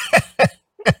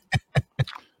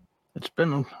it's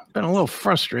been a little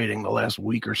frustrating the last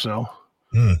week or so.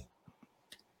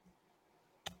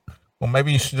 Well,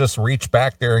 maybe you should just reach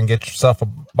back there and get yourself a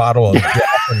bottle of Jack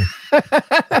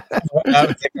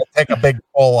and take a big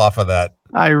pull off of that.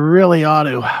 I really ought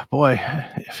to. Boy,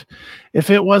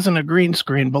 if it wasn't a green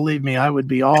screen, believe me, I would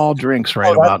be all drinks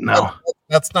about now.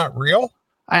 That's not real?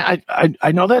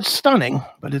 I know that's stunning,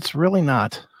 but it's really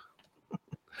not.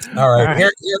 All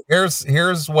right.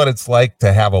 Here's what it's like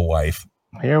to have a wife.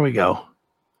 Here we go.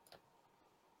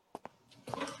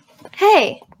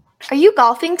 Hey, are you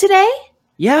golfing today?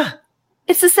 Yeah.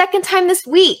 It's the second time this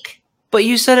week. But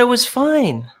you said it was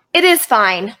fine. It is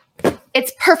fine.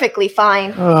 It's perfectly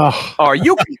fine. Ugh. Are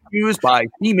you confused by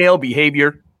female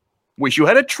behavior? Wish you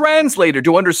had a translator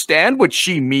to understand what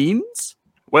she means?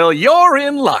 Well, you're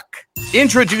in luck.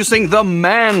 Introducing the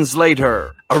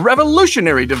Manslater, a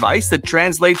revolutionary device that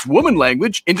translates woman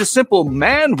language into simple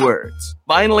man words.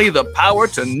 Finally, the power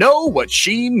to know what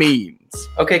she means.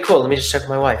 Okay, cool. Let me just check with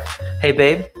my wife. Hey,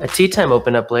 babe, a tea time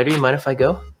open up later. You mind if I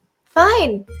go?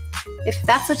 Fine. If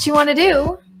that's what you want to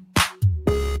do.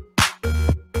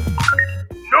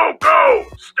 No go!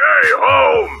 Stay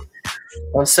home!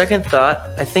 On second thought,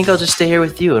 I think I'll just stay here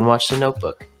with you and watch The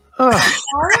Notebook.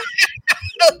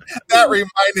 That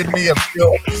reminded me of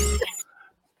you.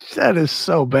 That is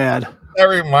so bad. That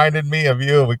reminded me of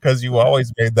you because you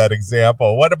always made that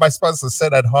example. What am I supposed to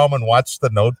sit at home and watch The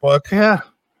Notebook? Yeah.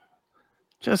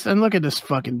 And look at this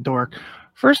fucking dork.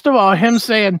 First of all, him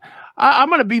saying, I'm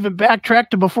going to even backtrack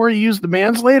to before he used the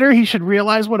manslater. He should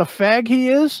realize what a fag he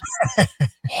is.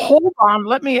 Hold on.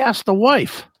 Let me ask the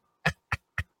wife.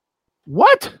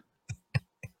 What?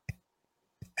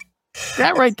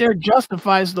 That right there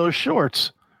justifies those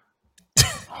shorts.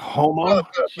 Homo.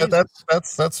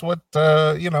 That's what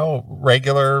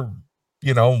regular,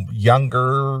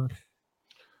 younger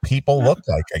people look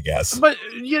like, I guess. But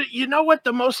you know what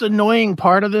the most annoying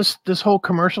part of this whole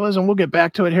commercial is, and we'll get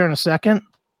back to it here in a second,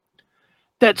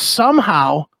 that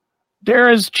somehow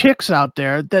there is chicks out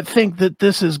there that think that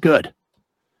this is good.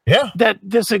 Yeah. That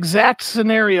this exact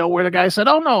scenario where the guy said,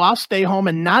 oh no, I'll stay home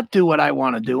and not do what I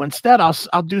want to do. Instead,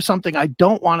 I'll do something I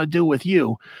don't want to do with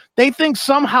you. They think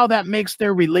somehow that makes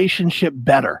their relationship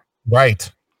better.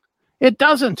 Right. It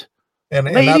doesn't.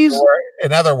 And ladies,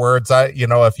 in other words,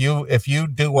 if you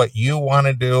do what you want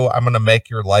to do, I'm going to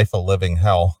make your life a living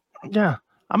hell. Yeah.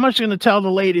 I'm just going to tell the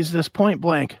ladies this point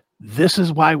blank. This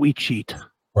is why we cheat.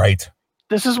 Right.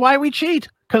 This is why we cheat.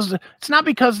 Because it's not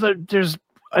because there's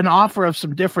an offer of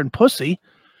some different pussy.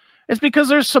 It's because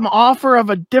there's some offer of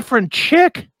a different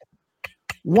chick.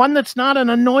 One that's not an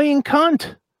annoying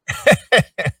cunt.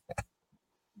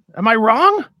 Am I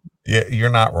wrong? Yeah, you're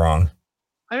not wrong.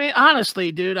 I mean,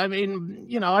 honestly, dude, I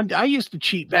used to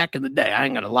cheat back in the day. I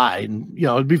ain't gonna lie. And,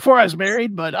 before I was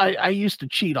married, but I used to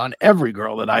cheat on every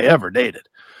girl that I ever dated,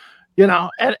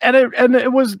 and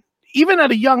it was, even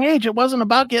at a young age, it wasn't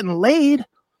about getting laid.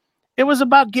 It was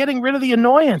about getting rid of the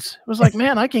annoyance. It was like,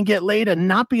 man, I can get laid and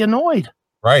not be annoyed.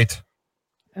 Right.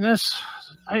 And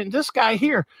this guy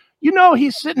here,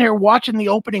 he's sitting here watching the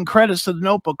opening credits of The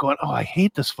Notebook going, oh, I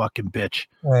hate this fucking bitch.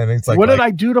 And he's like, what did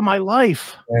I do to my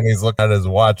life? And he's looking at his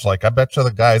watch like, I bet you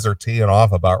the guys are teeing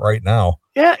off about right now.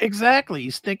 Yeah, exactly.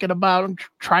 He's thinking about him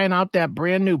trying out that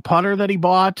brand new putter that he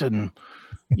bought. And,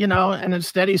 and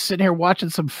instead he's sitting here watching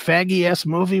some faggy ass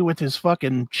movie with his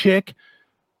fucking chick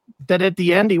that at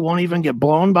the end he won't even get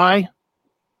blown by.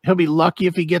 He'll be lucky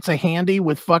if he gets a handy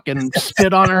with fucking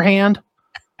spit on her hand.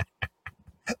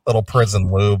 Little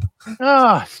prison lube.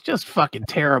 Oh, it's just fucking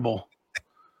terrible.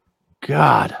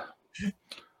 God.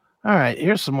 All right,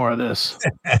 here's some more of this.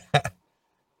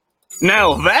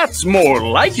 Now that's more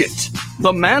like it.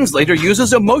 The Manslater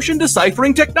uses emotion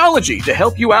deciphering technology to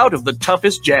help you out of the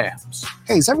toughest jams.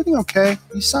 Hey, is everything okay?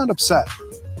 You sound upset.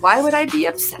 Why would I be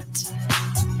upset?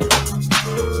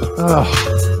 Oh.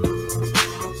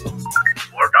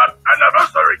 Forgot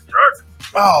anniversary, jerk!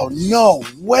 Oh, no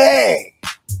way!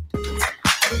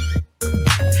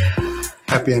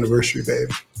 Happy anniversary, babe.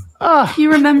 He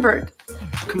remembered.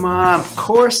 Come on, of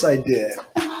course I did.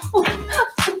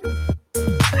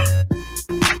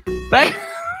 Thank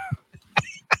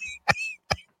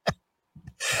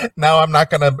Now I'm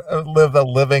not going to live a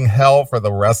living hell for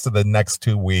the rest of the next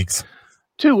 2 weeks.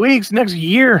 2 weeks, next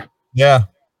year. Yeah.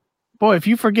 Boy, if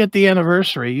you forget the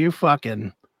anniversary, you're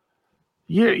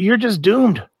just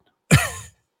doomed.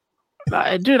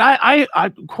 Dude,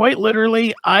 I quite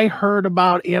literally, I heard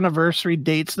about anniversary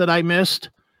dates that I missed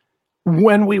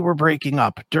when we were breaking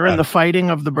up. During the fighting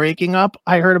of the breaking up,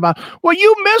 I heard about, well,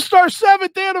 you missed our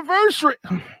 7th anniversary.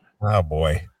 Oh,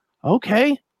 boy.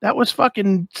 Okay. That was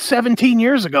fucking 17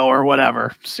 years ago or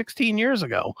whatever, 16 years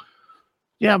ago.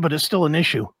 Yeah, but it's still an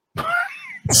issue.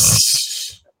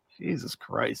 Jesus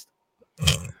Christ.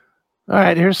 All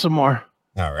right, here's some more.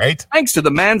 All right. Thanks to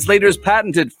the Manslater's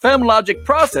patented FemLogic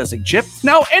processing chip,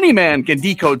 now any man can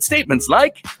decode statements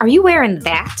like, Are you wearing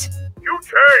that? You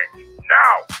change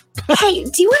now. Hey,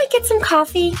 do you want to get some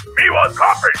coffee? Me want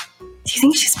coffee. Do you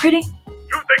think she's pretty?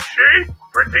 You think she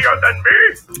prettier than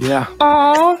me? Yeah.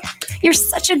 Aw, you're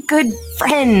such a good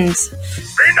friend.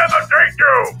 Me never date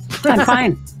you. I'm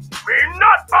fine. Me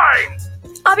not fine.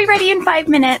 I'll be ready in 5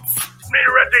 minutes. Me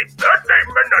ready 30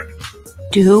 minutes.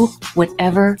 Do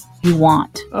whatever you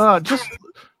want.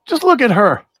 Just look at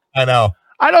her. I know.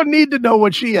 I don't need to know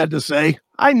what she had to say.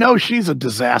 I know she's a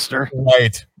disaster.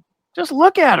 Right. Just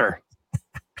look at her.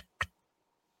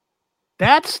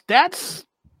 That's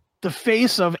the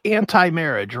face of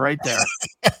anti-marriage right there.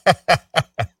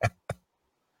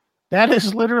 That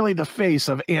is literally the face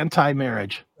of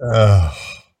anti-marriage. Ugh.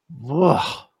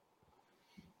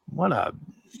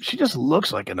 She just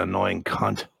looks like an annoying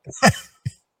cunt.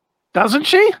 Doesn't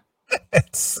she?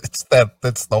 It's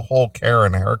the whole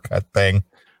Karen haircut thing.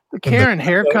 The Karen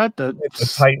haircut, the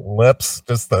tight lips,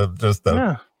 just the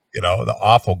the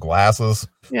awful glasses.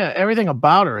 Yeah, everything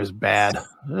about her is bad.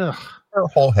 Ugh. Her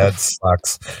whole head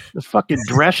sucks. The fucking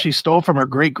dress she stole from her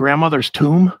great grandmother's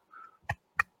tomb.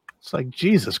 It's like,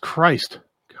 Jesus Christ.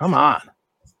 Come on.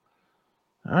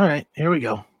 All right, here we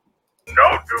go.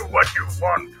 No, do what you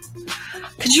want.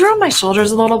 Could you rub my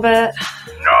shoulders a little bit?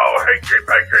 No, hanky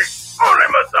panky. Only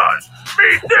massage.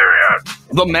 Be serious.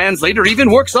 the Manslater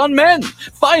even works on men.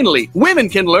 Finally, women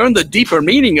can learn the deeper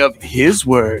meaning of his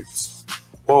words.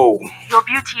 Whoa. Your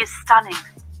beauty is stunning.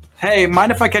 Hey,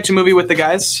 mind if I catch a movie with the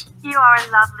guys? You are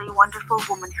a lovely, wonderful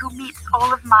woman who meets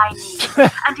all of my needs.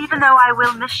 And even though I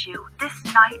will miss you, this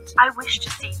night I wish to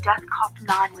see Death Cop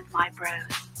 9 with my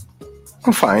bros.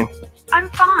 I'm fine. I'm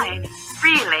fine.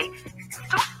 Really.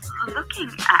 Stop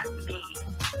looking at me.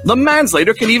 The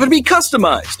Manslater can even be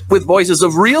customized, with voices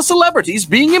of real celebrities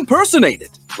being impersonated,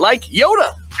 like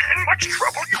Yoda. In much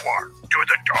trouble you are. To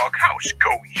the doghouse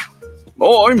go you.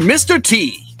 Or Mr.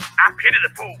 T. I pity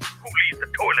the fool who leaves the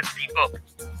toilet seat up.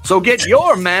 So get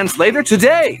your Manslater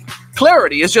today.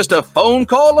 Clarity is just a phone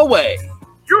call away.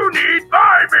 You need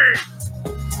buy me.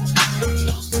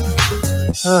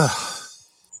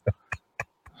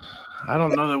 I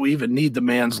don't know that we even need the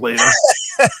Manslater.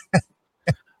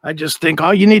 I just think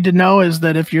all you need to know is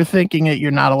that if you're thinking it,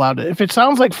 you're not allowed to. If it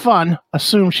sounds like fun,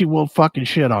 assume she will fucking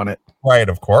shit on it. Right,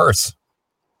 of course.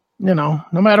 You know,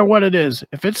 no matter what it is.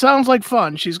 If it sounds like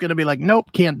fun, she's going to be like,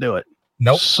 nope, can't do it.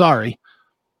 Nope. Sorry.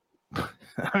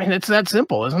 I mean, it's that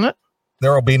simple, isn't it?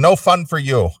 There will be no fun for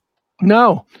you.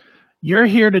 No, you're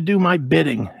here to do my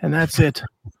bidding, and that's it.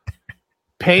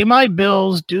 Pay my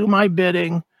bills, do my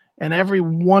bidding, and every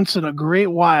once in a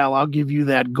great while, I'll give you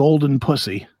that golden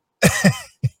pussy.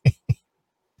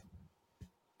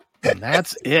 And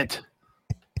that's it.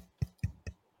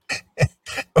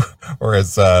 Or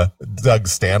as Doug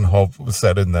Stanhope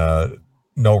said in the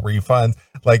No Refund,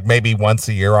 like maybe once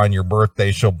a year on your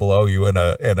birthday, she'll blow you in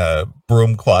a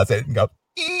broom closet and go,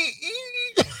 ee,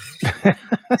 ee.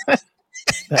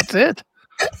 That's it.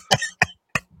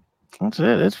 That's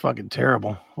it. It's fucking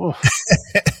terrible.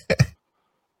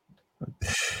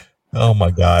 Oh my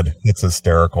God. It's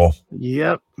hysterical.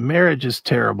 Yep. Marriage is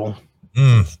terrible.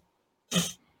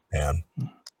 Man,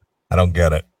 I don't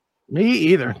get it. Me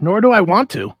either. Nor do I want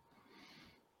to.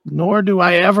 Nor do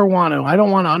I ever want to. I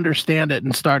don't want to understand it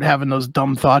and start having those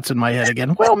dumb thoughts in my head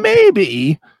again. Well,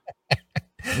 maybe.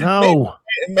 No.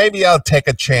 Maybe I'll take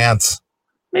a chance.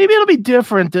 Maybe it'll be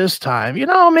different this time. You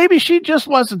know, maybe she just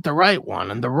wasn't the right one,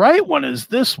 and the right one is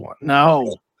this one.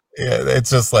 No. Yeah, it's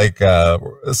just like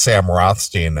Sam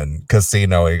Rothstein in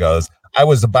Casino. He goes, I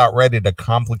was about ready to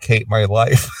complicate my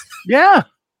life. Yeah.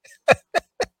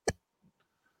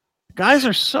 Guys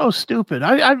are so stupid.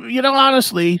 I you know,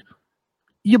 honestly,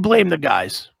 you blame the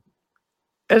guys.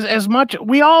 As much,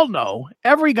 we all know,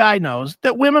 every guy knows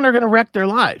that women are going to wreck their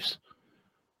lives.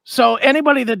 So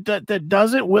anybody that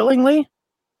does it willingly,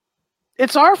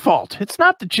 it's our fault. It's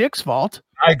not the chick's fault.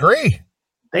 I agree.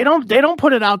 They don't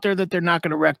put it out there that they're not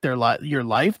going to wreck your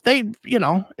life.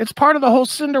 It's part of the whole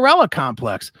Cinderella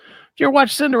complex. If you ever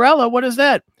watch Cinderella, what is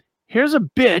that? Here's a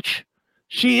bitch.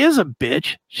 She is a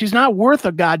bitch. She's not worth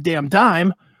a goddamn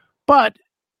dime. But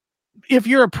if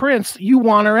you're a prince, you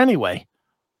want her anyway.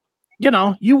 You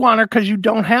want her because you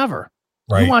don't have her.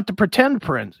 Right. You want the pretend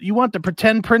prince. You want the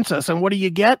pretend princess. And what do you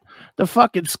get? The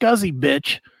fucking scuzzy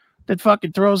bitch that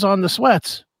fucking throws on the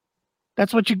sweats.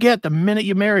 That's what you get the minute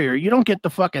you marry her. You don't get the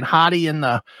fucking hottie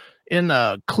in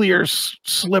the clear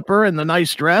slipper and the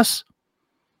nice dress.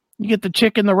 You get the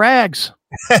chick in the rags.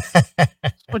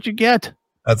 That's what you get.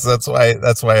 That's why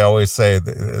I always say,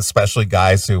 especially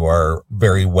guys who are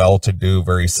very well-to-do,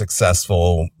 very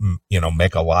successful,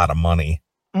 make a lot of money.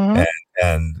 Mm-hmm.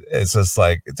 And it's just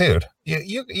like, dude,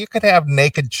 you could have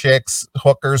naked chicks,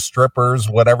 hookers, strippers,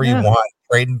 whatever you want,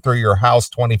 trading through your house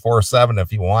 24/7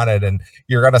 if you wanted, and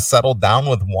you're gonna settle down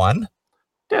with one.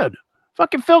 Dude,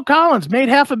 fucking Phil Collins made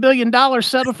 $500 million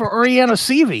settle for Oriana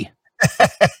Seavey.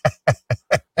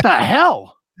 The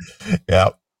hell?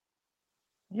 Yeah.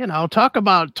 Talk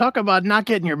about not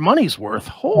getting your money's worth.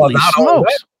 Holy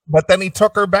smokes. But then he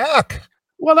took her back.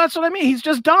 Well, that's what I mean. He's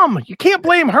just dumb. You can't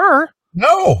blame her.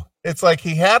 No, it's like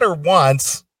he had her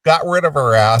once, got rid of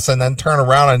her ass, and then turned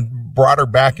around and brought her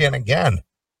back in again.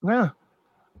 Yeah.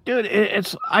 Dude,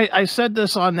 I said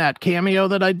this on that cameo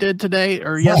that I did today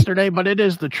or yesterday, but it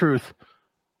is the truth.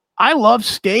 I love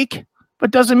steak,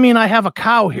 but doesn't mean I have a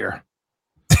cow here.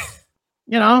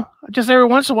 Just every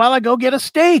once in a while I go get a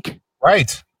steak.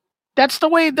 Right. That's the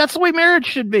way marriage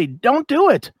should be. Don't do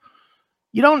it.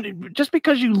 You don't, just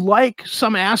because you like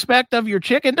some aspect of your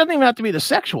chick, it doesn't even have to be the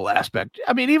sexual aspect.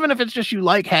 I mean, even if it's just you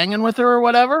like hanging with her or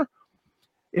whatever,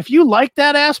 if you like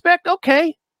that aspect,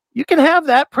 okay, you can have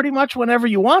that pretty much whenever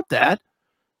you want that,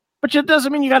 but it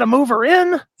doesn't mean you got to move her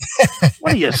in.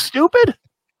 What are you, stupid?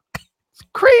 It's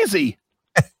crazy.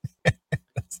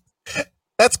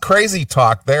 That's crazy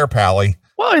talk there, Pally.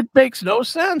 Well, it makes no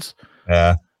sense.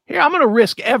 Yeah. Here, I'm going to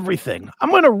risk everything. I'm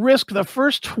going to risk the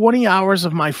first 20 hours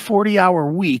of my 40-hour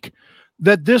week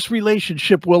that this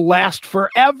relationship will last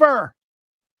forever.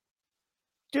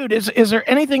 Dude, is there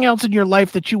anything else in your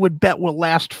life that you would bet will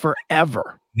last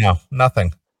forever? No,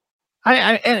 nothing.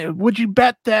 And would you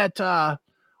bet that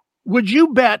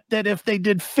if they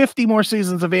did 50 more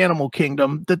seasons of Animal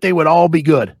Kingdom that they would all be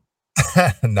good?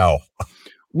 No.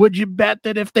 Would you bet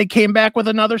that if they came back with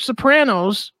another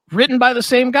Sopranos written by the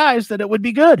same guys that it would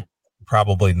be good?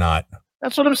 Probably not.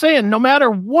 That's what I'm saying. No matter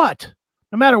what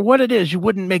it is, you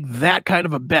wouldn't make that kind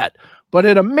of a bet. But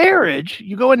in a marriage,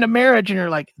 you go into marriage and you're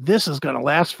like, this is going to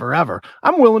last forever.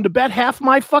 I'm willing to bet half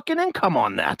my fucking income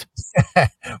on that.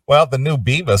 Well, the new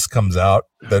Beavis comes out.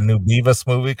 The new Beavis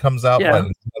movie comes out in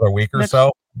another week or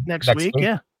so. Next week,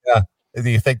 yeah. Yeah. Do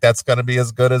you think that's going to be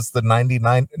as good as the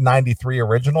 93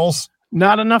 originals?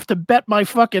 Not enough to bet my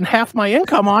fucking half my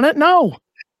income on it. No.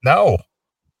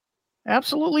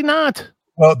 Absolutely not.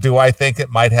 Well, do I think it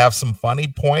might have some funny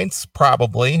points?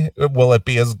 Probably. Will it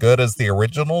be as good as the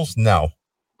originals? No.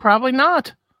 Probably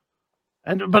not.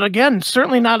 But again,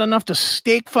 certainly not enough to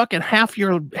stake fucking half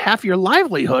your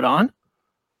livelihood on.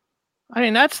 I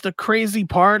mean, that's the crazy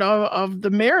part of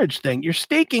the marriage thing. You're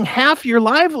staking half your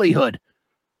livelihood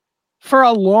for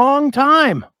a long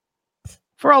time.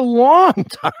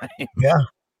 Yeah.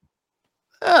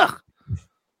 Ugh.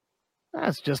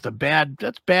 That's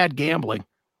bad gambling.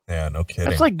 Yeah, no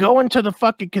kidding. It's like going to the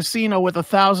fucking casino with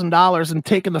 $1,000 and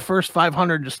taking the first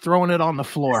 500 and just throwing it on the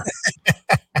floor.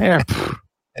 There,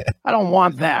 I don't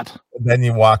want that. Then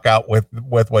you walk out with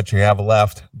what you have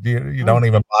left. You don't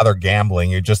even bother gambling.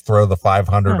 You just throw the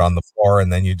 500 on the floor,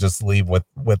 and then you just leave with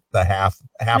the half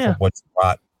of what you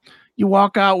bought. You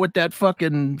walk out with that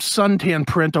fucking suntan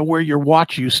print of where your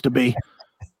watch used to be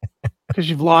because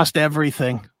you've lost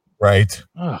everything. Right.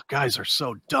 Oh, guys are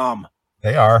so dumb.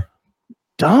 They are.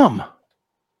 Dumb.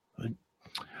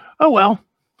 Oh, well.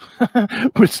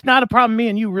 It's not a problem me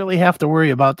and you really have to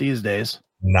worry about these days.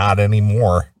 Not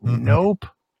anymore. Nope.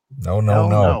 No.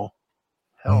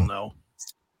 Hell no.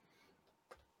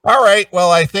 All right.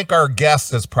 Well, I think our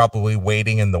guest is probably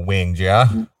waiting in the wings, yeah?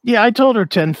 Yeah, I told her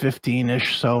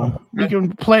 10:15-ish, so we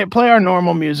can play our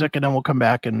normal music, and then we'll come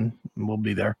back and we'll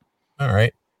be there. All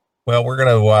right. Well, we're going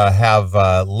to have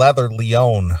Leather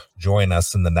Leone join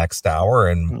us in the next hour,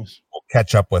 and we'll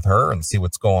catch up with her and see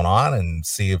what's going on and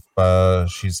see if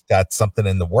she's got something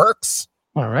in the works.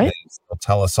 All right. She'll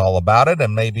tell us all about it,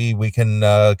 and maybe we can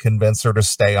convince her to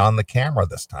stay on the camera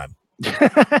this time.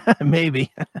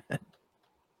 Maybe.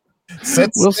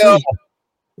 We'll still. See.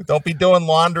 Don't be doing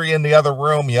laundry in the other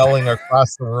room, yelling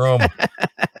across the room.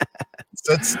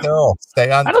 Sit still. Stay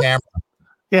on camera.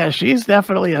 Yeah, she's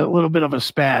definitely a little bit of a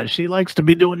spaz. She likes to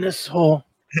be doing this whole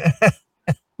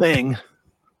thing.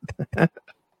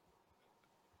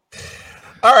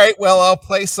 All right. Well, I'll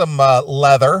play some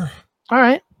Leather. All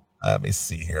right. Let me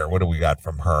see here. What do we got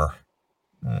from her?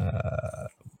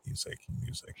 Music.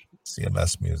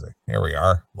 CMS music. Here we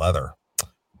are. Leather.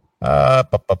 Leather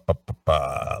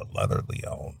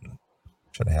Leone.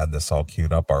 Should have had this all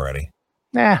queued up already.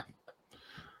 Nah.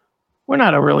 We're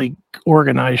not a really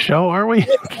organized show, are we?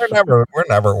 We're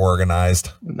never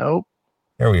organized. Nope.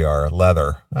 Here we are.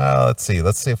 Leather. Let's see.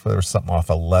 Let's see if there's something off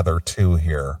of Leather 2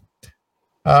 here.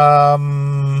 Let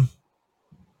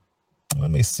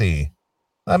me see.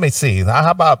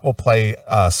 How about we'll play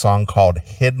a song called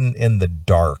Hidden in the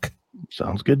Dark?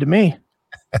 Sounds good to me.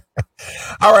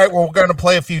 All right. Well, we're going to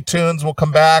play a few tunes. We'll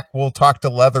come back. We'll talk to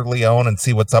Leather Leone and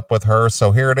see what's up with her.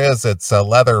 So here it is. It's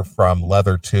Leather from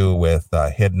Leather 2 with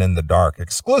Hidden in the Dark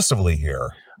exclusively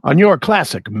here on your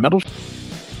Classic Metal.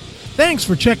 Thanks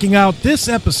for checking out this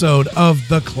episode of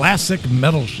The Classic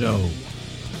Metal Show.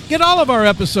 Get all of our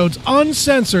episodes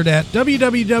uncensored at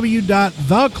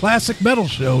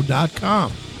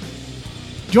www.theclassicmetalshow.com.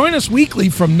 Join us weekly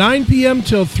from 9 p.m.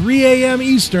 till 3 a.m.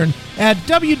 Eastern at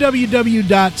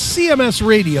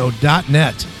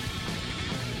www.cmsradio.net.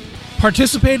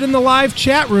 Participate in the live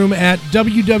chat room at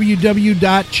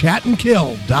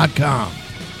www.chatandkill.com.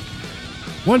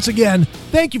 Once again,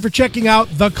 thank you for checking out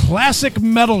The Classic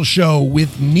Metal Show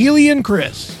with Neely and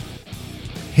Chris.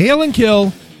 Hail and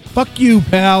kill, fuck you,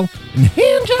 pal, and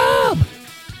hand job!